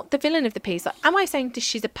 she's not the villain of the piece. Like, am I saying that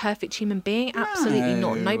she's a perfect human being? Absolutely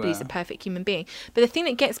not. Nobody's a perfect human being. But the thing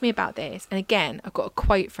that gets me about this, and again, I've got a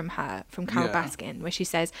quote from her, from Carole Baskin, where she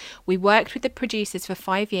says, "We worked with the producers for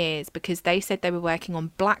 5 years because they said they were working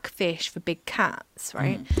on black fish for big cats,"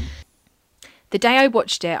 right? The day I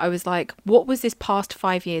watched it, I was like, what was this past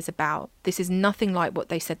 5 years about? This is nothing like what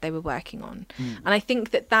they said they were working on. And I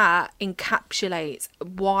think that encapsulates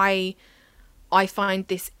why I find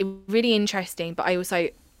this really interesting, but I also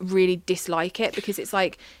really dislike it, because it's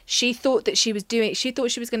like, she thought she was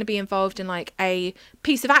going to be involved in like a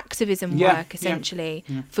piece of activism work, essentially,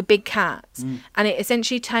 for big cats. And it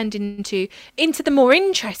essentially turned into the more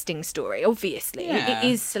interesting story, obviously. It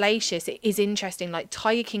is salacious, it is interesting. Like,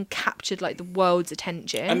 Tiger King captured like the world's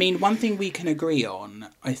attention. I mean, one thing we can agree on,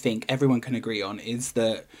 I think everyone can agree on, is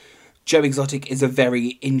that Joe Exotic is a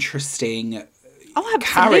very interesting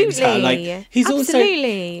character. Like, he's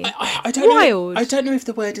absolutely also I don't know if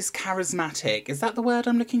the word is charismatic. Is that the word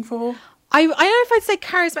I'm looking for? I don't know if I'd say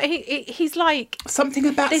charismatic. He's like, something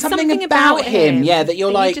about him. Yeah, that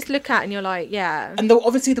you're like, you just look at and you're like, yeah. And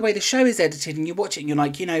obviously the way the show is edited, and you watch it and you're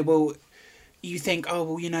like, you know, well, you think, oh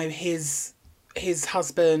well, you know, his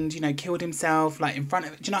husband, you know, killed himself like in front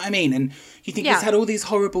of it. Do you know what I mean? And you think he's had all these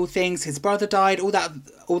horrible things. His brother died. All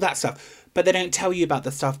that stuff. But they don't tell you about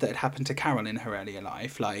the stuff that had happened to Carole in her earlier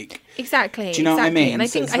life. Like, exactly. Do you know what I mean? And I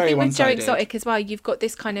think with Joe Exotic as well, you've got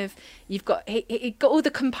this kind of, he got all the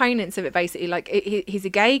components of it, basically. Like, he's a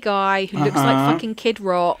gay guy who looks like fucking Kid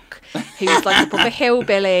Rock, who's like a proper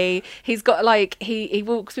hillbilly. He's got like, he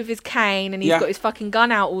walks with his cane, and he's got his fucking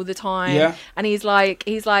gun out all the time. Yeah. And he's like,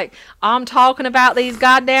 I'm talking about these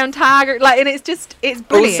goddamn tigers. Like, and it's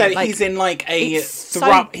brilliant. Also, like, he's in like a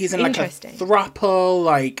thruple,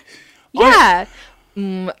 like. Yeah.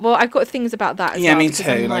 Well, I've got things about that as well. Yeah, me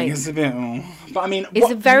too. Like, it's a bit... But I mean...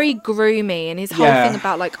 It's very groomy, and his whole thing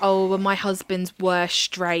about like, oh, well, my husbands were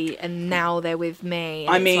straight and now they're with me.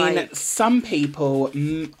 And I mean, like, some people...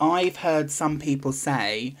 I've heard some people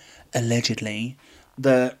say, allegedly,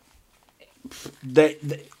 that... I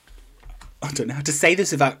don't know how to say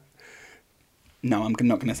this without... No, I'm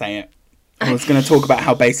not going to say it. I was going to talk about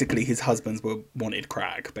how basically his husbands wanted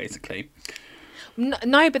crack, basically.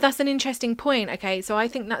 No, but that's an interesting point. Okay, so I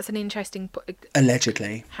think that's an interesting point.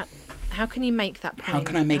 Allegedly. How can you make that point? How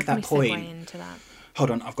can I make that point? Into that?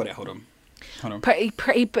 Hold on, I've got it. Hold on. Hold on. He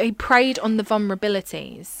preyed on the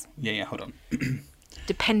vulnerabilities. Yeah, hold on.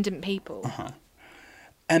 Dependent people.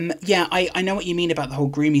 Yeah, I know what you mean about the whole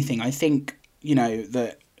groomy thing. I think, you know,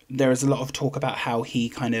 that there is a lot of talk about how he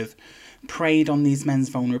kind of preyed on these men's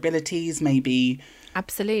vulnerabilities, maybe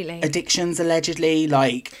Absolutely. addictions, allegedly,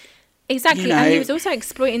 like... Exactly, you know, and he was also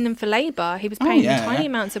exploiting them for labour. He was paying them tiny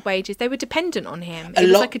amounts of wages. They were dependent on him. It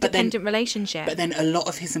was like a dependent relationship. But then a lot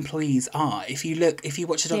of his employees are. If you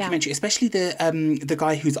watch the documentary, especially the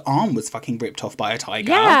guy whose arm was fucking ripped off by a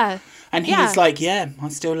tiger. Yeah. And he's like, yeah, I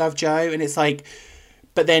still love Joe. And it's like,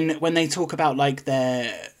 but then when they talk about like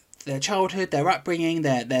their childhood, their upbringing,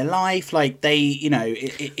 their life, like they, you know,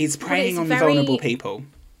 it's preying on the vulnerable people.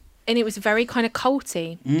 And it was very kind of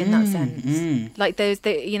culty in that sense. Like there's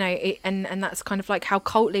the, you know, and that's kind of like how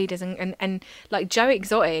cult leaders and like Joe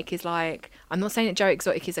Exotic is like, I'm not saying that Joe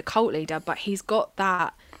Exotic is a cult leader, but he's got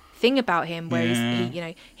that thing about him where he, you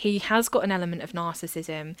know, he has got an element of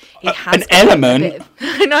narcissism. He has an element.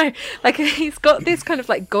 I know, like he's got this kind of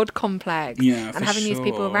like God complex, and having these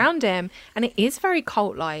people around him, and it is very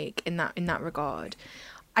cult like in that regard.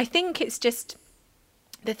 I think it's just.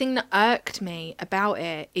 The thing that irked me about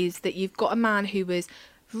it is that you've got a man who was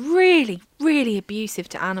really, really abusive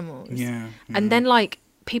to animals. Yeah. And then, like,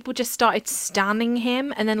 people just started standing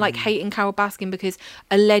him and then, like, hating Carole Baskin because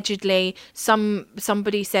allegedly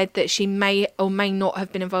somebody said that she may or may not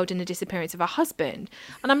have been involved in the disappearance of her husband.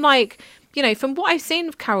 And I'm like, you know, from what I've seen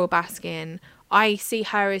of Carole Baskin, I see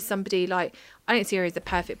her as somebody, like, I don't see her as a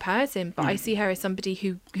perfect person, but I see her as somebody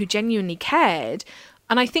who genuinely cared.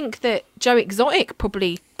 And I think that Joe Exotic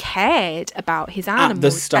probably cared about his animals at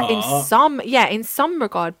the start. in some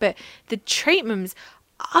regard, but the treatment was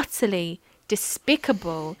utterly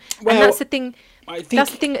despicable. Well, and that's the thing.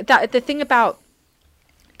 The thing about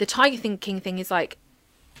the Tiger King thing is like,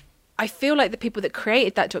 I feel like the people that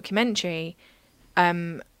created that documentary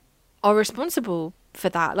are responsible for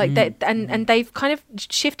that. Like and they've kind of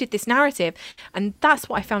shifted this narrative, and that's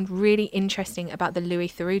what I found really interesting about the Louis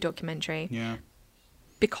Theroux documentary. Yeah.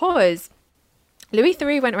 Because Louis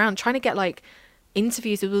Theroux went around trying to get like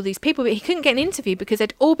interviews with all these people, but he couldn't get an interview because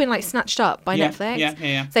they'd all been like snatched up by Netflix.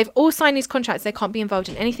 Yeah. So they've all signed these contracts. They can't be involved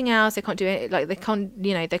in anything else. They can't do it. Like they can't,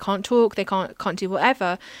 you know, they can't talk. They can't do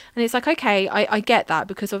whatever. And it's like, okay, I get that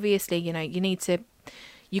because obviously, you know,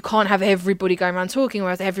 you can't have everybody going around talking,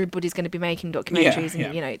 whereas everybody's going to be making documentaries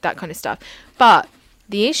and you know that kind of stuff. But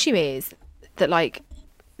the issue is that like.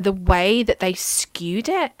 The way that they skewed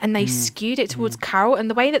it and they skewed it towards Carole, and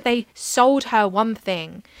the way that they sold her one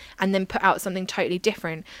thing and then put out something totally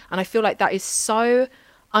different. And I feel like that is so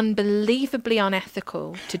unbelievably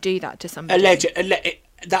unethical to do that to somebody.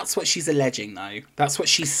 That's what she's alleging, though. That's what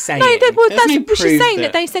she's saying. No, that's what she's saying.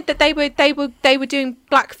 That they said that they were doing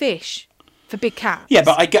blackfish for big cats. Yeah,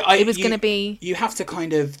 but it was going to be. You have to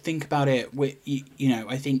kind of think about it. With you know,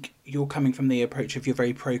 I think you're coming from the approach of you're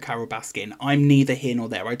very pro Carole Baskin. I'm neither here nor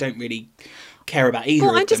there. I don't really care about either.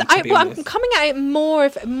 Well, of them, I'm coming at it more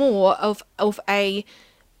of a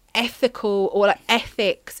ethical or like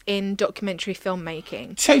ethics in documentary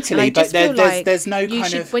filmmaking. Totally, but there's no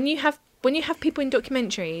kind of when you have people in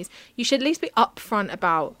documentaries, you should at least be upfront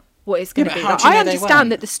about what it's going to be. Like, I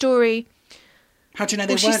understand that the story. How do you know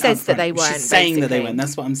they weren't? She says that they weren't. She's saying that they weren't.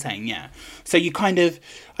 That's what I'm saying. Yeah. So you kind of,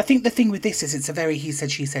 I think the thing with this is it's a very he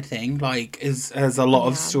said she said thing, like as a lot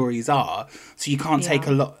of stories are. So you can't take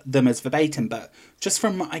them as verbatim, but just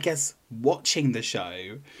from I guess watching the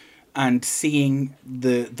show and seeing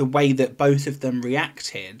the way that both of them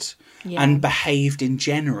reacted and behaved in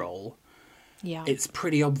general, it's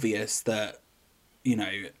pretty obvious that you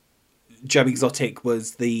know. Joe Exotic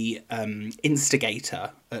was the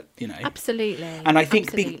instigator, you know. Absolutely. And I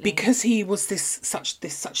think because he was this such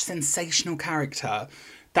sensational character,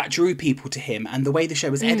 that drew people to him, and the way the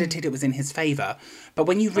show was edited, it was in his favour. But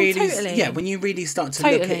when you really start to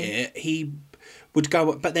look at it, he would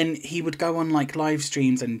go, but then he would go on like live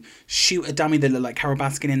streams and shoot a dummy that looked like Carole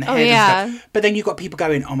Baskin in the head and stuff. But then you got people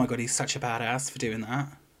going, "Oh my god, he's such a badass for doing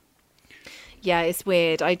that." Yeah, it's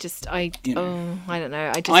weird. I don't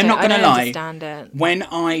know. I'm not gonna lie. Understand it. When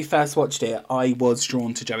I first watched it, I was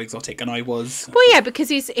drawn to Joe Exotic, and I was. Well, yeah, because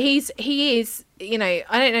he is. You know,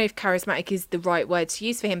 I don't know if charismatic is the right word to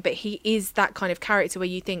use for him, but he is that kind of character where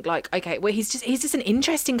you think like, okay, well, he's just an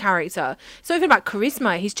interesting character. It's not even about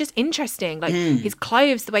charisma. He's just interesting. Like his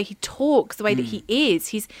clothes, the way he talks, the way that he is.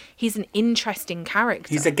 He's an interesting character.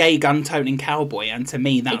 He's a gay gun-toting cowboy, and to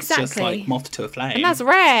me, that's just like moth to a flame. And that's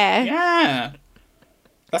rare. Yeah,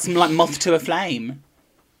 that's like moth to a flame.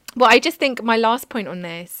 Well, I just think my last point on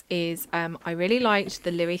this is I really liked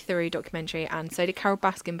the Louis Theroux documentary, and so did Carole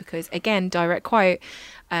Baskin, because, again, direct quote,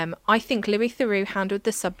 I think Louis Theroux handled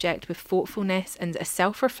the subject with thoughtfulness and a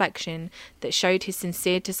self-reflection that showed his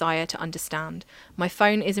sincere desire to understand. My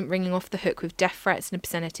phone isn't ringing off the hook with death threats and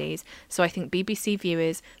obscenities, so I think BBC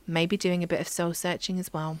viewers may be doing a bit of soul-searching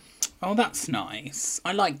as well. Oh, that's nice.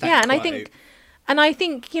 I like that Yeah, quote. and I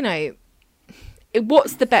think, you know,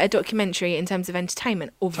 what's the better documentary in terms of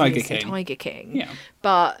entertainment? Obviously, Tiger King. Yeah.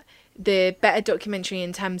 But the better documentary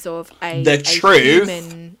in terms of a truth.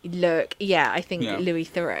 human look, I think Louis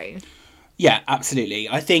Theroux. Yeah, absolutely.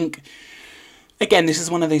 I think, again, this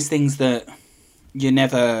is one of those things that you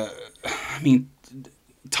never... I mean,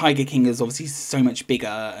 Tiger King is obviously so much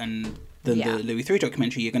bigger than the Louis Theroux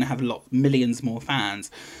documentary. You're going to have millions more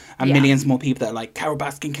fans. And millions more people that are like, Carole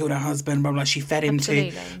Baskin killed her husband, blah blah. She fed him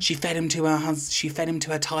to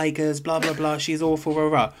her tigers, blah blah blah. She's awful, blah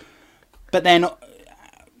blah. But then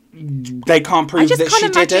they can't prove that she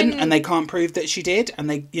didn't, and they can't prove that she did, and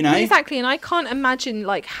they, you know, exactly. And I can't imagine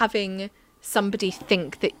like having somebody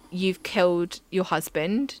think that you've killed your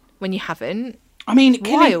husband when you haven't. I mean,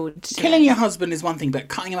 killing your husband is one thing, but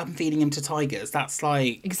cutting him up and feeding him to tigers—that's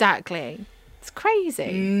like exactly. It's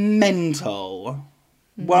crazy, mental.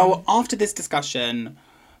 Well, after this discussion,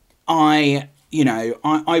 I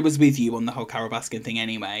was with you on the whole Carole Baskin thing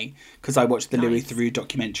anyway, because I watched the Louis Theroux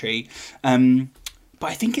documentary. But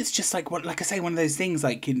I think it's just like I say, one of those things,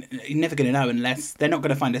 like you're never going to know unless they're not going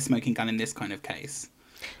to find a smoking gun in this kind of case.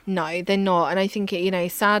 No, they're not. And I think,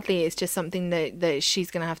 sadly, it's just something that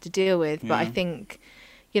she's going to have to deal with. But I think...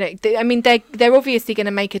 they're obviously going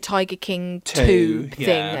to make a Tiger King 2 thing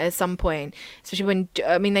at some point. Especially when,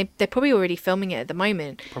 they're probably already filming it at the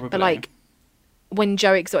moment. Probably. But, like, when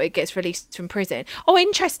Joe Exotic gets released from prison. Oh,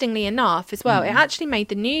 interestingly enough, as well, it actually made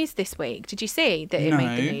the news this week. Did you see that it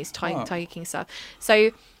made the news, Tiger King stuff?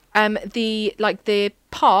 So, the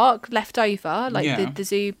park left over, the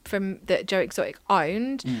zoo that Joe Exotic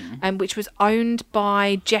owned, which was owned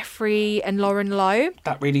by Jeffrey and Lauren Lowe.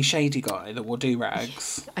 That really shady guy that wore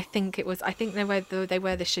do-rags. I think they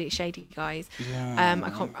were the shady guys. Yeah.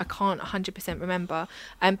 I can't 100% remember.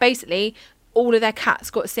 Basically, all of their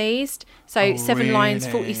cats got seized. So 7 lions,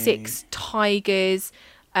 46 tigers,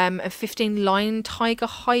 15 lion tiger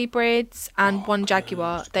hybrids and 1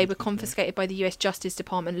 jaguar. They were confiscated by the US Justice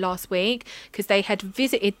Department last week because they had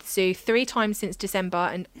visited the zoo 3 times since December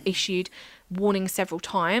and issued warnings several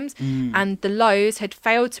times, and the Lowe's had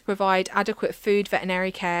failed to provide adequate food,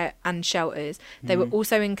 veterinary care and shelters. They were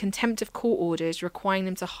also in contempt of court orders requiring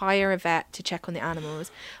them to hire a vet to check on the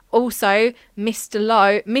animals. Also,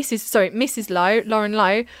 Mrs. Lowe, Lauren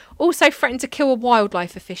Lowe, also threatened to kill a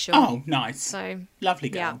wildlife official. Oh, nice. So lovely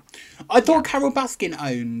girl. Yeah. I thought Carole Baskin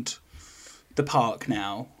owned the park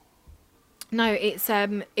now. No, it's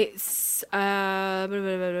blah,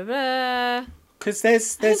 blah, blah. Because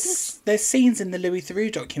there's scenes in the Louis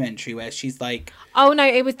Theroux documentary where she's like... Oh,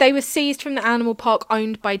 no, they were seized from the animal park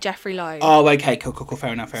owned by Jeffrey Lowe. Oh, okay, cool,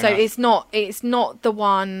 fair enough. So it's not the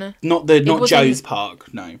one... Not Joe's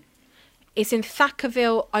park, no. It's in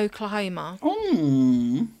Thackerville, Oklahoma.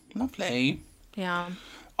 Oh, lovely. Yeah.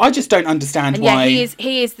 I just don't understand why. Yeah,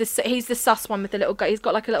 he's the sus one with the little guy. He's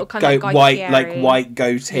got like a little kind of white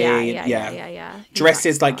goatee. Yeah.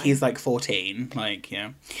 Dresses like he's like 14. Like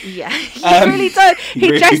Yeah, he really does. He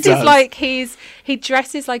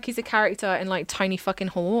dresses like he's a character in like Tony fucking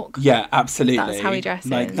Hawk. Yeah, absolutely. That's how he dresses.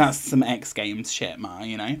 Like that's some X Games shit, ma.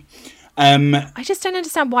 You know. I just don't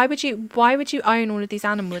understand why would you own all of these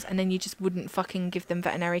animals and then you just wouldn't fucking give them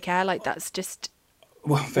veterinary care? Like that's just.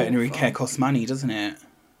 Well, veterinary care costs money, doesn't it?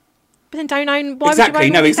 But then don't own. Why would you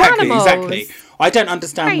own all these animals? Exactly. I don't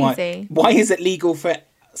understand why is it legal for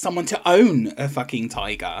someone to own a fucking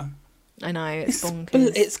tiger? I know it's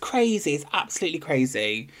bonkers. It's crazy. It's absolutely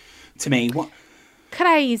crazy to me. What?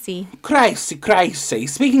 Crazy.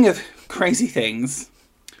 Speaking of crazy things,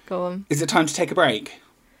 go on. Is it time to take a break?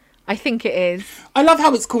 I think it is. I love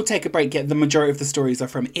how it's called Take a Break. Yet the majority of the stories are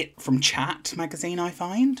from Chat magazine. I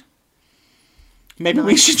find. Maybe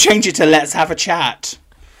we should change it to Let's Have a Chat.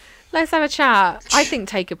 Let's have a chat. I think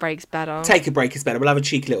Take a Break's better. Take a Break is better. We'll have a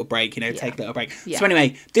cheeky little break, take a little break. Yeah. So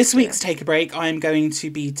anyway, this week's Take a Break, I am going to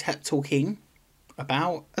be talking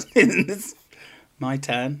about... It's my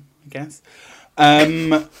turn, I guess. All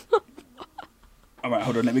right,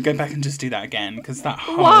 hold on. Let me go back and just do that again, because that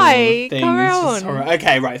whole thing is just horrible.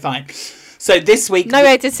 Okay, right, fine. So this week... No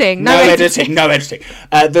editing. No editing. The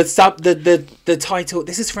title...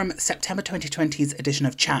 This is from September 2020's edition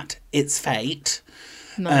of Chat, It's Fate.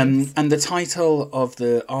 Nice. And the title of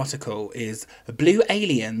the article is "Blue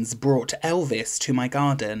Aliens Brought Elvis to My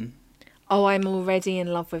Garden." Oh, I'm already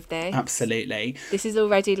in love with this. Absolutely. This is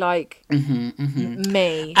already like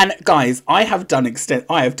me. And guys, I have done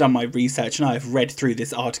my research and I have read through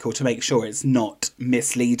this article to make sure it's not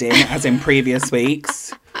misleading as in previous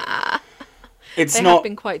weeks. It's They not have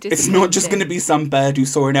been quite it's not just going to be some bird who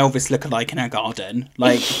saw an Elvis lookalike in her garden.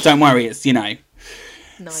 Like, don't worry, it's, you know.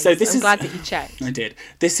 Nice. So this I'm is glad that you checked. I did.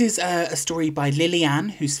 This is a story by Lily Ann,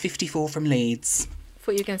 who's 54 from Leeds.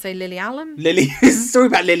 Thought you were going to say Lily Allen. This is a story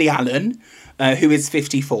about Lily Allen, who is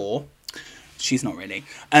 54. She's not really.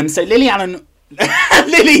 So Lily Allen,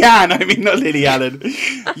 Lily Ann, I mean not Lily Allen.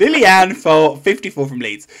 Lily Ann for 54 from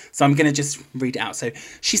Leeds. So I'm going to just read it out. So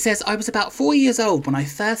she says, I was about 4 years old when I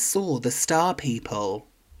first saw the Star People.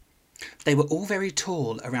 They were all very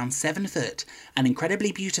tall, around 7 foot, and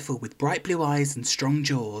incredibly beautiful with bright blue eyes and strong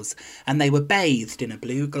jaws, and they were bathed in a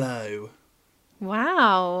blue glow.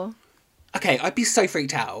 Wow. Okay, I'd be so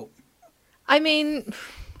freaked out. I mean,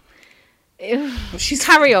 She's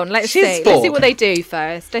carry on. Let's she's see. 4. Let's see what they do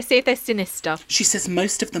first. Let's see if they're sinister. She says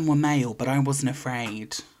most of them were male, but I wasn't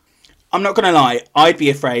afraid. I'm not going to lie, I'd be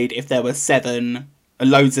afraid if there were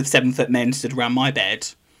loads of 7 foot men stood around my bed.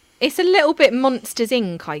 It's a little bit Monsters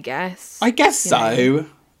Inc., I guess. I guess so.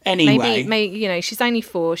 Anyway. Maybe, you know, she's only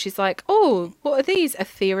 4. She's like, oh, what are these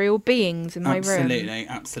ethereal beings in my room?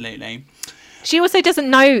 Absolutely. She also doesn't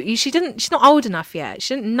know. She's not old enough yet.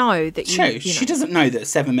 She didn't know that you. True. You know. She doesn't know that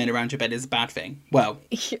 7 men around your bed is a bad thing. Well,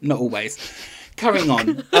 not always. Carrying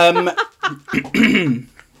on.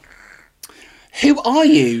 Who are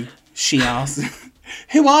you? She asked.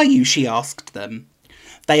 Who are you? She asked them.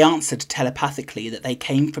 They answered telepathically that they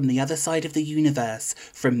came from the other side of the universe,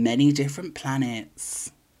 from many different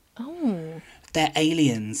planets. Oh. They're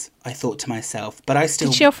aliens, I thought to myself, but I still...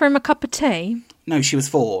 Did she offer him a cup of tea? No, she was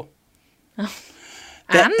 4. Oh.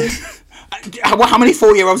 And? How many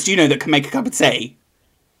 4-year-olds do you know that can make a cup of tea?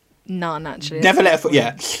 None, actually. Never let a...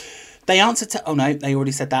 Yeah. They answered to... Oh, no, they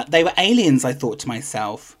already said that. They were aliens, I thought to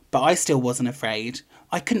myself, but I still wasn't afraid.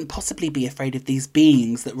 I couldn't possibly be afraid of these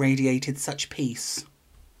beings that radiated such peace.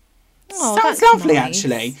 Oh, Sounds that's lovely, nice.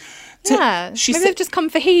 actually. Yeah, maybe they've just come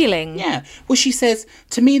for healing. Yeah. Well, she says,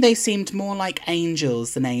 to me they seemed more like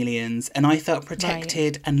angels than aliens, and I felt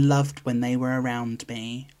protected and loved when they were around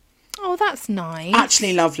me. Oh, that's nice.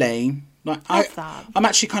 Actually lovely. Like, Love that. I'm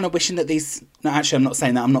actually kind of wishing that these... No, actually, I'm not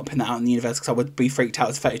saying that. I'm not putting that out in the universe because I would be freaked out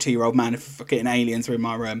as a 32-year-old man if fucking aliens were in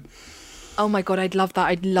my room. Oh my God, I'd love that.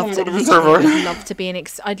 I'd love to be an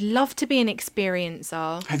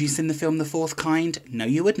experiencer. Have you seen the film The Fourth Kind? No,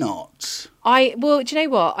 you would not. Well, do you know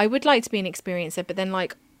what? I would like to be an experiencer, but then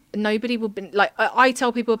like nobody will be like. I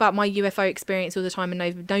tell people about my UFO experience all the time,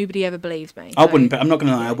 and nobody ever believes me. I wouldn't. I'm not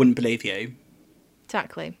gonna lie. I wouldn't believe you.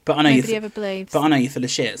 Exactly. But I know nobody ever believes. But I know you're full of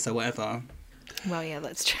shit. So whatever. Well, yeah,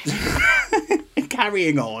 that's true.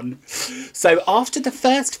 Carrying on. So after the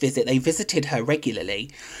first visit, they visited her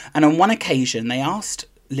regularly, and on one occasion they asked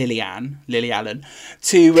Lily Allen,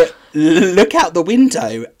 to look out the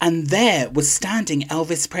window, and there was standing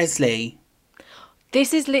Elvis Presley.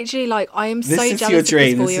 This is literally like, I am so This is jealous your of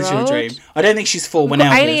dream. this This is 4-year-old. your dream. I don't think she's 4 when We've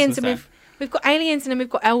got Elvis aliens was and there. we've got aliens and then we've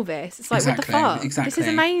got Elvis. It's like, what the fuck? Exactly. This is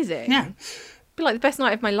amazing. Yeah. Be like the best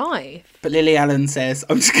night of my life. But Lily Allen says,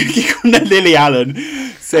 I'm just going to keep on that. Lily Allen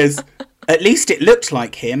says, at least it looked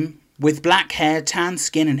like him, with black hair, tan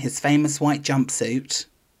skin, and his famous white jumpsuit.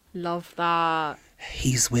 Love that.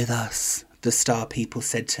 He's with us, the Star People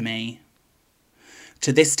said to me.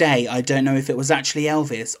 To this day, I don't know if it was actually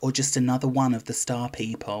Elvis or just another one of the Star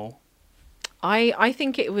People. I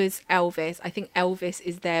think it was Elvis. I think Elvis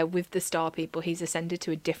is there with the Star People. He's ascended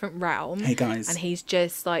to a different realm. Hey, guys. And he's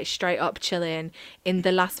just like straight up chilling in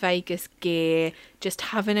the Las Vegas gear, just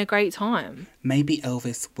having a great time. Maybe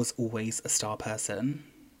Elvis was always a star person.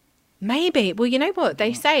 Maybe. Well, you know what?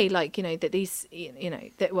 They say, like, you know, that these, you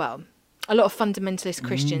know, that, well, a lot of fundamentalist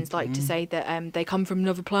Christians like to say that they come from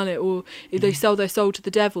another planet or they sell their soul to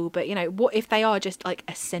the devil. But, you know, what if they are just like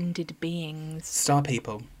ascended beings? Star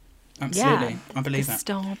People. Absolutely. Yeah, I believe the that.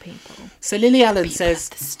 Star People. So Lily Allen says...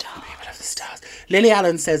 The stars. People of the stars. Lily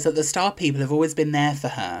Allen says that the Star People have always been there for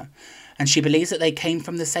her, and she believes that they came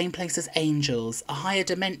from the same place as angels, a higher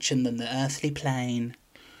dimension than the earthly plane.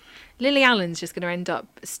 Lily Allen's just going to end up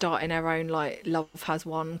starting her own like Love Has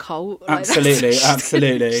Won cult. Like, Absolutely.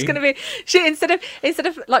 She's going to be instead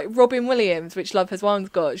of like Robin Williams, which Love Has Won's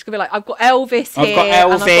got. She's going to be like, I've got Elvis here,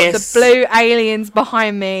 and I've got the blue aliens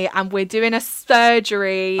behind me, and we're doing a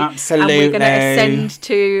surgery. Absolutely. And we're going to ascend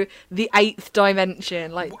to the 8th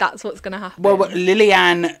dimension. Like that's what's going to happen. Well, Lily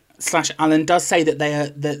Ann slash Alan does say that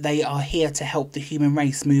they are here to help the human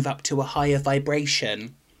race move up to a higher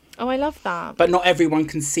vibration. Oh, I love that. But not everyone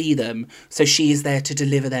can see them, so she is there to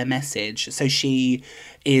deliver their message. So she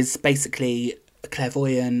is basically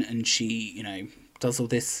clairvoyant, and she, you know, does all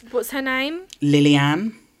this. What's her name?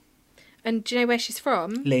 Lillian. And do you know where she's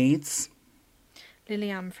from? Leeds.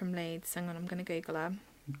 Lillian from Leeds. Hang on, I'm going to Google her.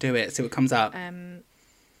 Do it, see what comes up.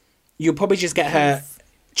 You'll probably just get her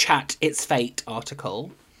Chat It's Fate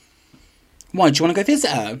article. Why, do you want to go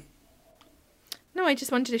visit her? No, I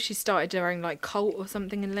just wondered if she started her own, like, cult or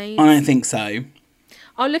something in Leeds. I don't think so.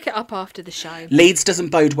 I'll look it up after the show. Leeds doesn't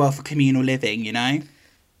bode well for communal living, you know?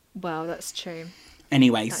 Well, that's true.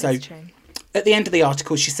 Anyway, That so is true. at the end of the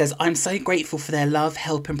article, she says, I'm so grateful for their love,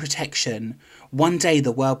 help and protection. One day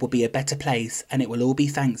the world will be a better place, and it will all be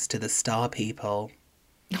thanks to the star people.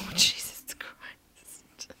 Oh, Jesus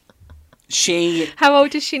Christ. She... How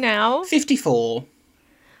old is she now? 54.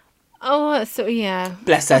 Oh, so yeah.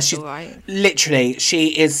 Bless her. That's She's all right. literally,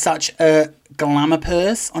 she is such a glamour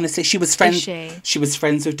purse. Honestly, she was friends. Is she? She was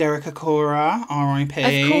friends with Derek Acora,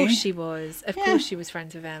 R.I.P. Of course she was. Of Yeah. course she was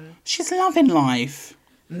friends with him. She's loving life.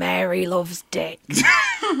 Mary loves dick.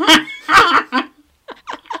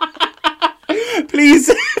 Please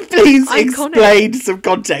Iconic. explain some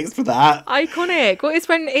context for that. Iconic. Well, it's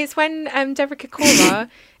when Derek Acora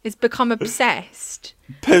is become obsessed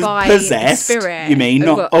by Possessed. the spirit. You mean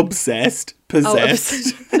of not what- obsessed?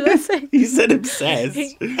 Possessed. Oh, You said obsessed.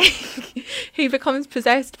 he becomes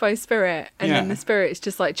possessed by spirit, and then Yeah. the spirit's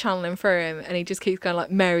just like channeling through him, and he just keeps going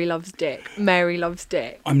like, Mary loves dick, Mary loves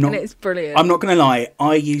dick. I'm not- and it's brilliant. I'm not gonna lie.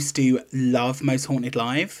 I used to love Most Haunted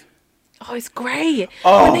Live. Oh, it's great.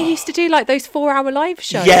 Oh. When they used to do like those 4-hour live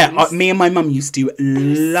shows. Yeah, me and my mum used to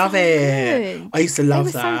love so it. good. I used to They love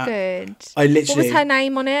were that. so good. I literally. What was her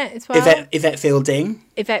name on it as well? Yvette Fielding.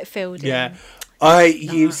 Yvette Fielding. Yeah. I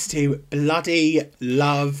used to bloody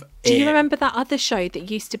love it. Do you remember that other show that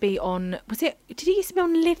used to be on? Did it used to be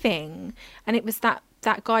on Living? And it was that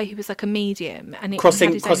guy who was like a medium, and it Crossing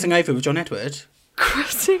had his own- over with John Edward.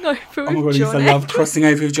 crossing over. Oh my god, I with used to John love Edward. crossing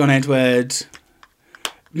over with John Edward.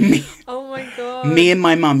 Me, Oh my god. me and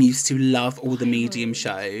my mum used to love all the medium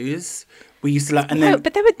shows. We used to love, and then No,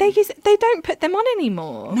 but they don't put them on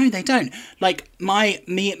anymore. no, they don't. Like me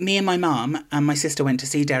and my mum and my sister went to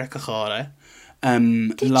see Derek Acora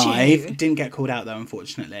live. you? Didn't get called out though,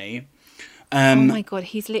 unfortunately. Oh my god,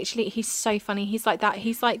 he's so funny. He's like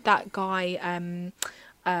that guy,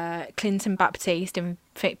 Clinton Baptiste in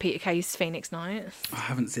Peter Kay's Phoenix Nights, I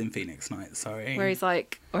haven't seen Phoenix Night. Sorry. where he's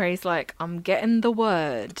like, I'm getting the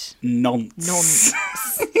word. Nonce.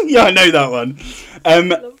 Yeah, I know that one.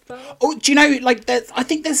 Oh, do you know, like, I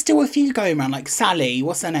think there's still a few going around, like Sally,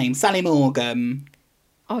 what's her name? Sally Morgan.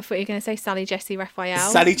 Oh, I thought you were going to say Sally Jesse Raphael.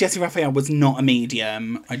 Sally Jesse Raphael was not a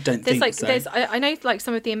medium. I don't think so. I know like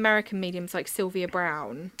some of the American mediums like Sylvia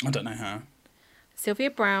Brown. I don't know her. Sylvia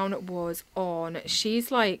Brown was on.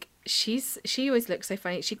 She's like she always looks so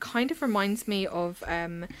funny. She kind of reminds me of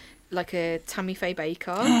like a Tammy Faye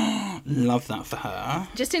Baker. Love that for her.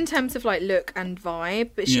 Just in terms of like look and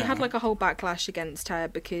vibe, but she Yeah. had like a whole backlash against her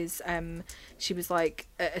because she was like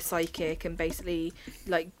a psychic, and basically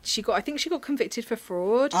like I think she got convicted for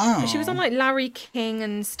fraud. But she was on like Larry King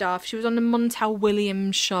and stuff. She was on the Montel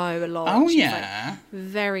Williams show a lot. Oh, She was, yeah. like,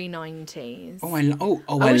 very 90s. Oh, I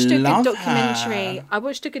I watched a love good documentary. her. I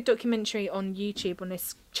watched a good documentary on YouTube on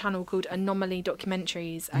this channel called Anomaly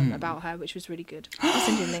Documentaries about her, which was really good. I'll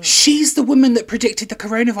send you a link. She's the woman that predicted the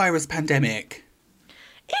coronavirus pandemic.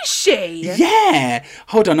 Is she? Yeah.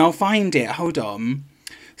 Hold on, I'll find it. Hold on.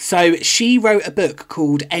 So she wrote a book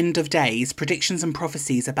called End of Days, Predictions and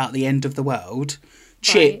Prophecies About the End of the World.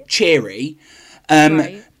 Right. Cheery.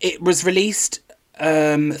 Right. It was released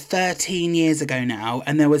 13 years ago now,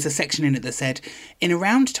 and there was a section in it that said, in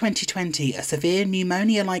around 2020, a severe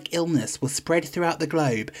pneumonia-like illness was spread throughout the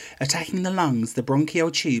globe, attacking the lungs, the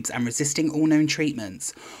bronchial tubes, and resisting all known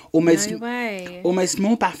treatments. No way. Almost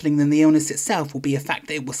more baffling than the illness itself will be a fact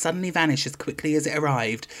that it will suddenly vanish as quickly as it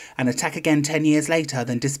arrived, and attack again 10 years later,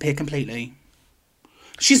 then disappear completely.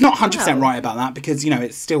 She's not 100% Wow. right about that, because, you know,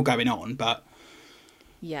 it's still going on, but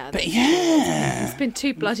Yeah. yeah. It's been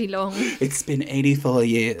too bloody long. It's been 84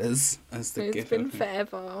 years as the It's gift. been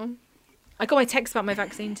forever. I got my text about my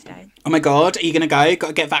vaccine today. Oh my god, are you gonna go? Got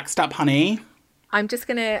to get vaxxed up, honey. I'm just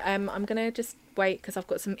gonna just wait because I've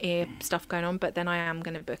got some ear stuff going on, but then I am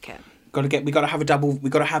gonna book it. We gotta have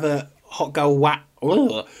a hot girl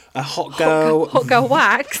a hot girl. Hot girl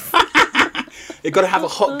wax. You gotta have a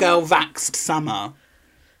hot girl vaxxed summer.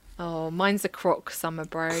 Oh, mine's a croc summer,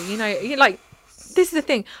 bro. You know, you like. This is the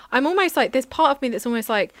thing. I'm almost like there's part of me that's almost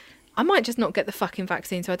like I might just not get the fucking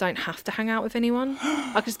vaccine so I don't have to hang out with anyone.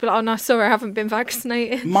 I could just be like, oh no, sorry, I haven't been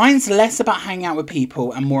vaccinated. Mine's less about hanging out with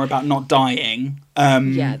people and more about not dying.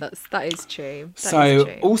 Yeah, that is true.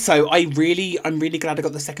 Also, I'm really glad I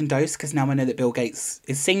got the second dose, because now I know that Bill Gates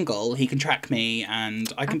is single. He can track me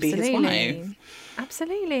and I can be his wife.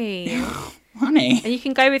 Absolutely. Honey. And you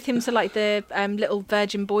can go with him to like the little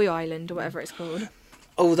Virgin Boy Island or whatever it's called.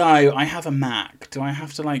 Although I have a Mac, do I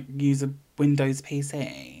have to like use a Windows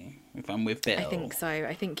PC if I'm with Bill? I think so.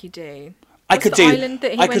 I think you do. I could do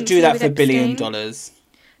that for $1 billion.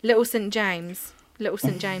 Little St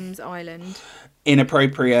James Island.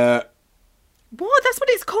 Inappropriate. What? That's what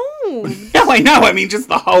it's called. No, I know. I mean, just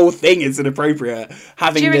the whole thing is inappropriate.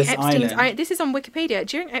 This is on Wikipedia.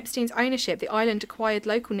 During Epstein's ownership, the island acquired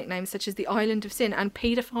local nicknames such as the Island of Sin and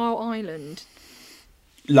Paedophile Island.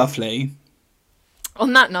 Lovely.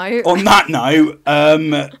 On that note,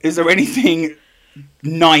 is there anything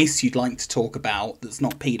nice you'd like to talk about that's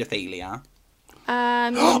not paedophilia?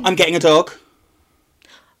 I'm getting a dog.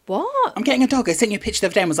 What? I'm getting a dog. I sent you a picture the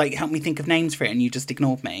other day and was like, help me think of names for it, and you just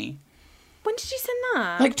ignored me. When did you send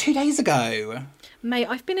that? Like 2 days ago. Mate,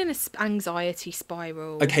 I've been in an anxiety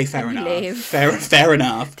spiral. Okay, fair enough. Fair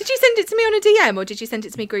enough. Did you send it to me on a DM or did you send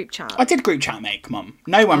it to me group chat? I did group chat, mate. Come on.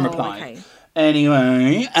 No one replied. Okay.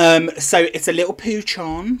 Anyway, so it's a little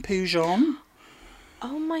Poojon.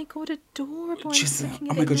 Oh my god, adorable.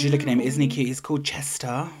 Oh my god, you look at him. Isn't he cute? He's called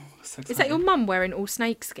Chester. So is that your mum wearing all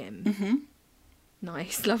snake skin? Mm-hmm.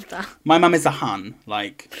 Nice, love that. My mum is a hun,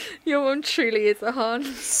 like. Your mum truly is a hun.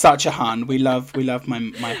 Such a hun. We love my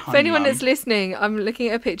hun. For anyone that's listening, I'm looking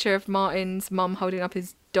at a picture of Martin's mum holding up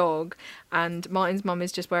his dog, and Martin's mum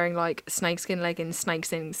is just wearing like snakeskin leggings,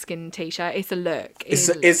 snakeskin t-shirt. It's a look. It's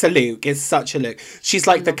a look. It's such a look. She's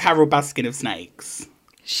like the Carole Baskin of snakes.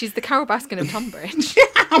 She's the Carole Baskin of Tunbridge.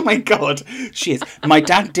 Oh my god, she is. My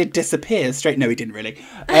dad did disappear straight. No, he didn't really.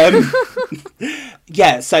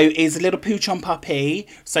 Yeah, so he's a little Poochon puppy.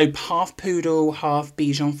 So half poodle, half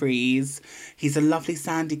Bichon Frise. He's a lovely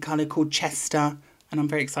sandy colour called Chester, and I'm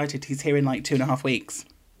very excited. He's here in like 2.5 weeks.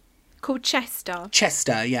 Called Chester.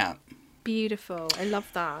 Chester, yeah. Beautiful. I love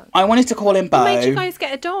that. I wanted to call him Bo. What made you guys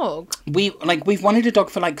get a dog? We've wanted a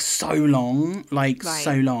dog for like so long,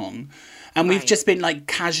 so long. And we've just been like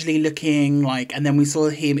casually looking, like, and then we saw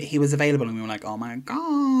he was available, and we were like, oh my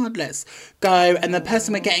god, let's go. And the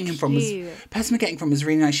person we're getting him from was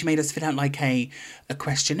really nice. She made us fill out like a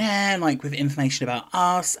questionnaire, like with information about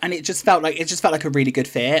us, and it just felt like a really good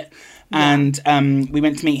fit. Yeah. And we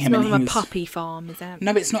went to meet him. It's not from a puppy farm, is it?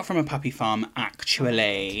 No, it's not from a puppy farm,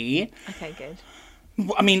 actually. Okay, good.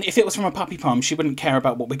 I mean, if it was from a puppy farm, she wouldn't care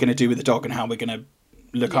about what we're going to do with the dog and how we're going to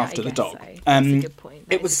look after the dog. So. That's a good point.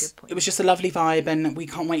 It was just a lovely vibe, and we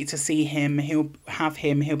can't wait to see him. He'll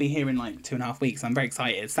be here in like 2.5 weeks. I'm very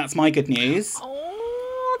excited. So that's my good news.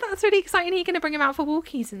 Oh, that's really exciting. Are you going to bring him out for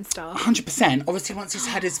walkies and stuff? 100%. Obviously, once he's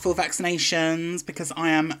had his full vaccinations, because I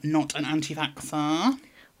am not an anti-vaxxer.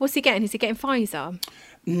 What's he getting? Is he getting Pfizer?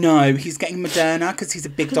 No, he's getting Moderna because he's a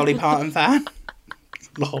big Dolly Parton fan.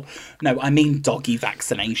 Lol. No, I mean doggy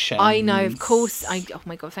vaccination. I know, of course. Oh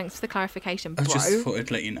my god, thanks for the clarification, bro. I just thought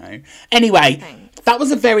I'd let you know. Anyway, that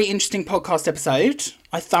was a very interesting podcast episode.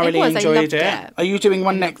 I thoroughly enjoyed it. Are you doing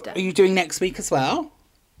one next? Are you doing next week as well?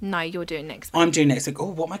 No, you're doing next week. I'm doing next week. Oh,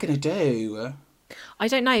 what am I going to do? I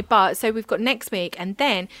don't know, but so we've got next week, and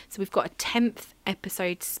then so we've got a 10th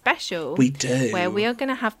episode special. We do, where we are going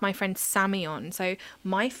to have my friend Sammy on. So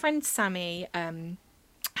my friend Sammy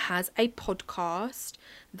has a podcast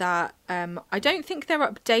that I don't think they're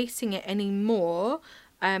updating it anymore,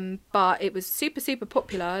 but it was super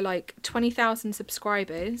popular, like 20,000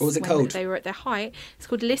 subscribers. What was it called? They were at their height. It's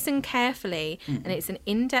called Listen Carefully, and it's an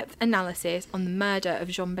in-depth analysis on the murder of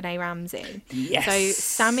JonBenet Ramsey. Yes. So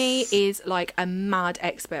Sammy is like a mad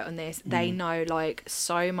expert on this. They know like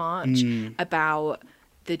so much about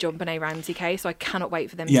the JonBenet Ramsey case, so I cannot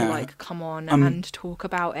wait for them to like come on and talk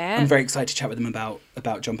about it. I'm very excited to chat with them about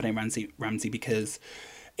JonBenet Ramsey because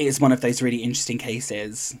it is one of those really interesting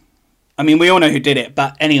cases. I mean, we all know who did it,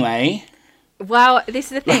 but anyway. Well,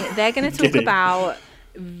 this is the thing. They're going to talk about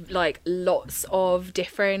like lots of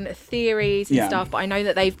different theories and stuff, but I know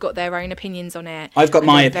that they've got their own opinions on it. I've got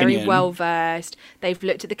my opinion. Very well versed. They've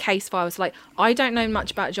looked at the case files. Like, I don't know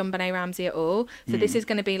much about JonBenet Ramsey at all, so this is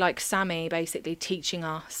going to be like Sammy basically teaching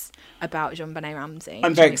us about JonBenet Ramsey.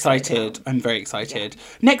 I'm very excited. Yeah.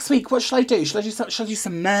 Next week, what shall I do? Shall I do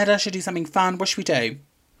some murder? Shall I do something fun? What should we do?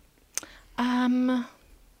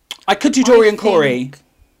 I could do Dorian Corey.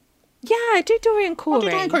 Yeah, do Dorian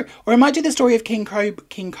Corey. Or I might do the story of King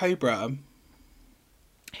Cobra.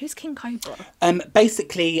 Who's King Cobra?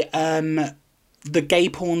 Basically, the gay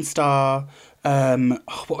porn star.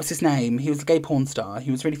 What was his name? He was a gay porn star.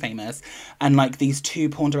 He was really famous, and like these two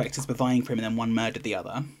porn directors were vying for him, and then one murdered the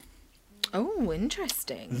other. Oh,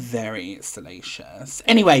 interesting. Very salacious.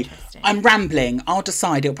 Anyway, I'm rambling. I'll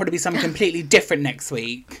decide. It'll probably be something completely different next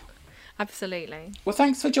week. Absolutely. Well,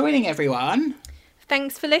 thanks for joining, everyone.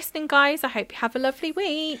 Thanks for listening, guys. I hope you have a lovely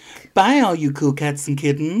week. Bye, all you cool cats and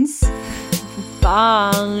kittens.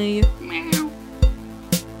 Bye. Meow.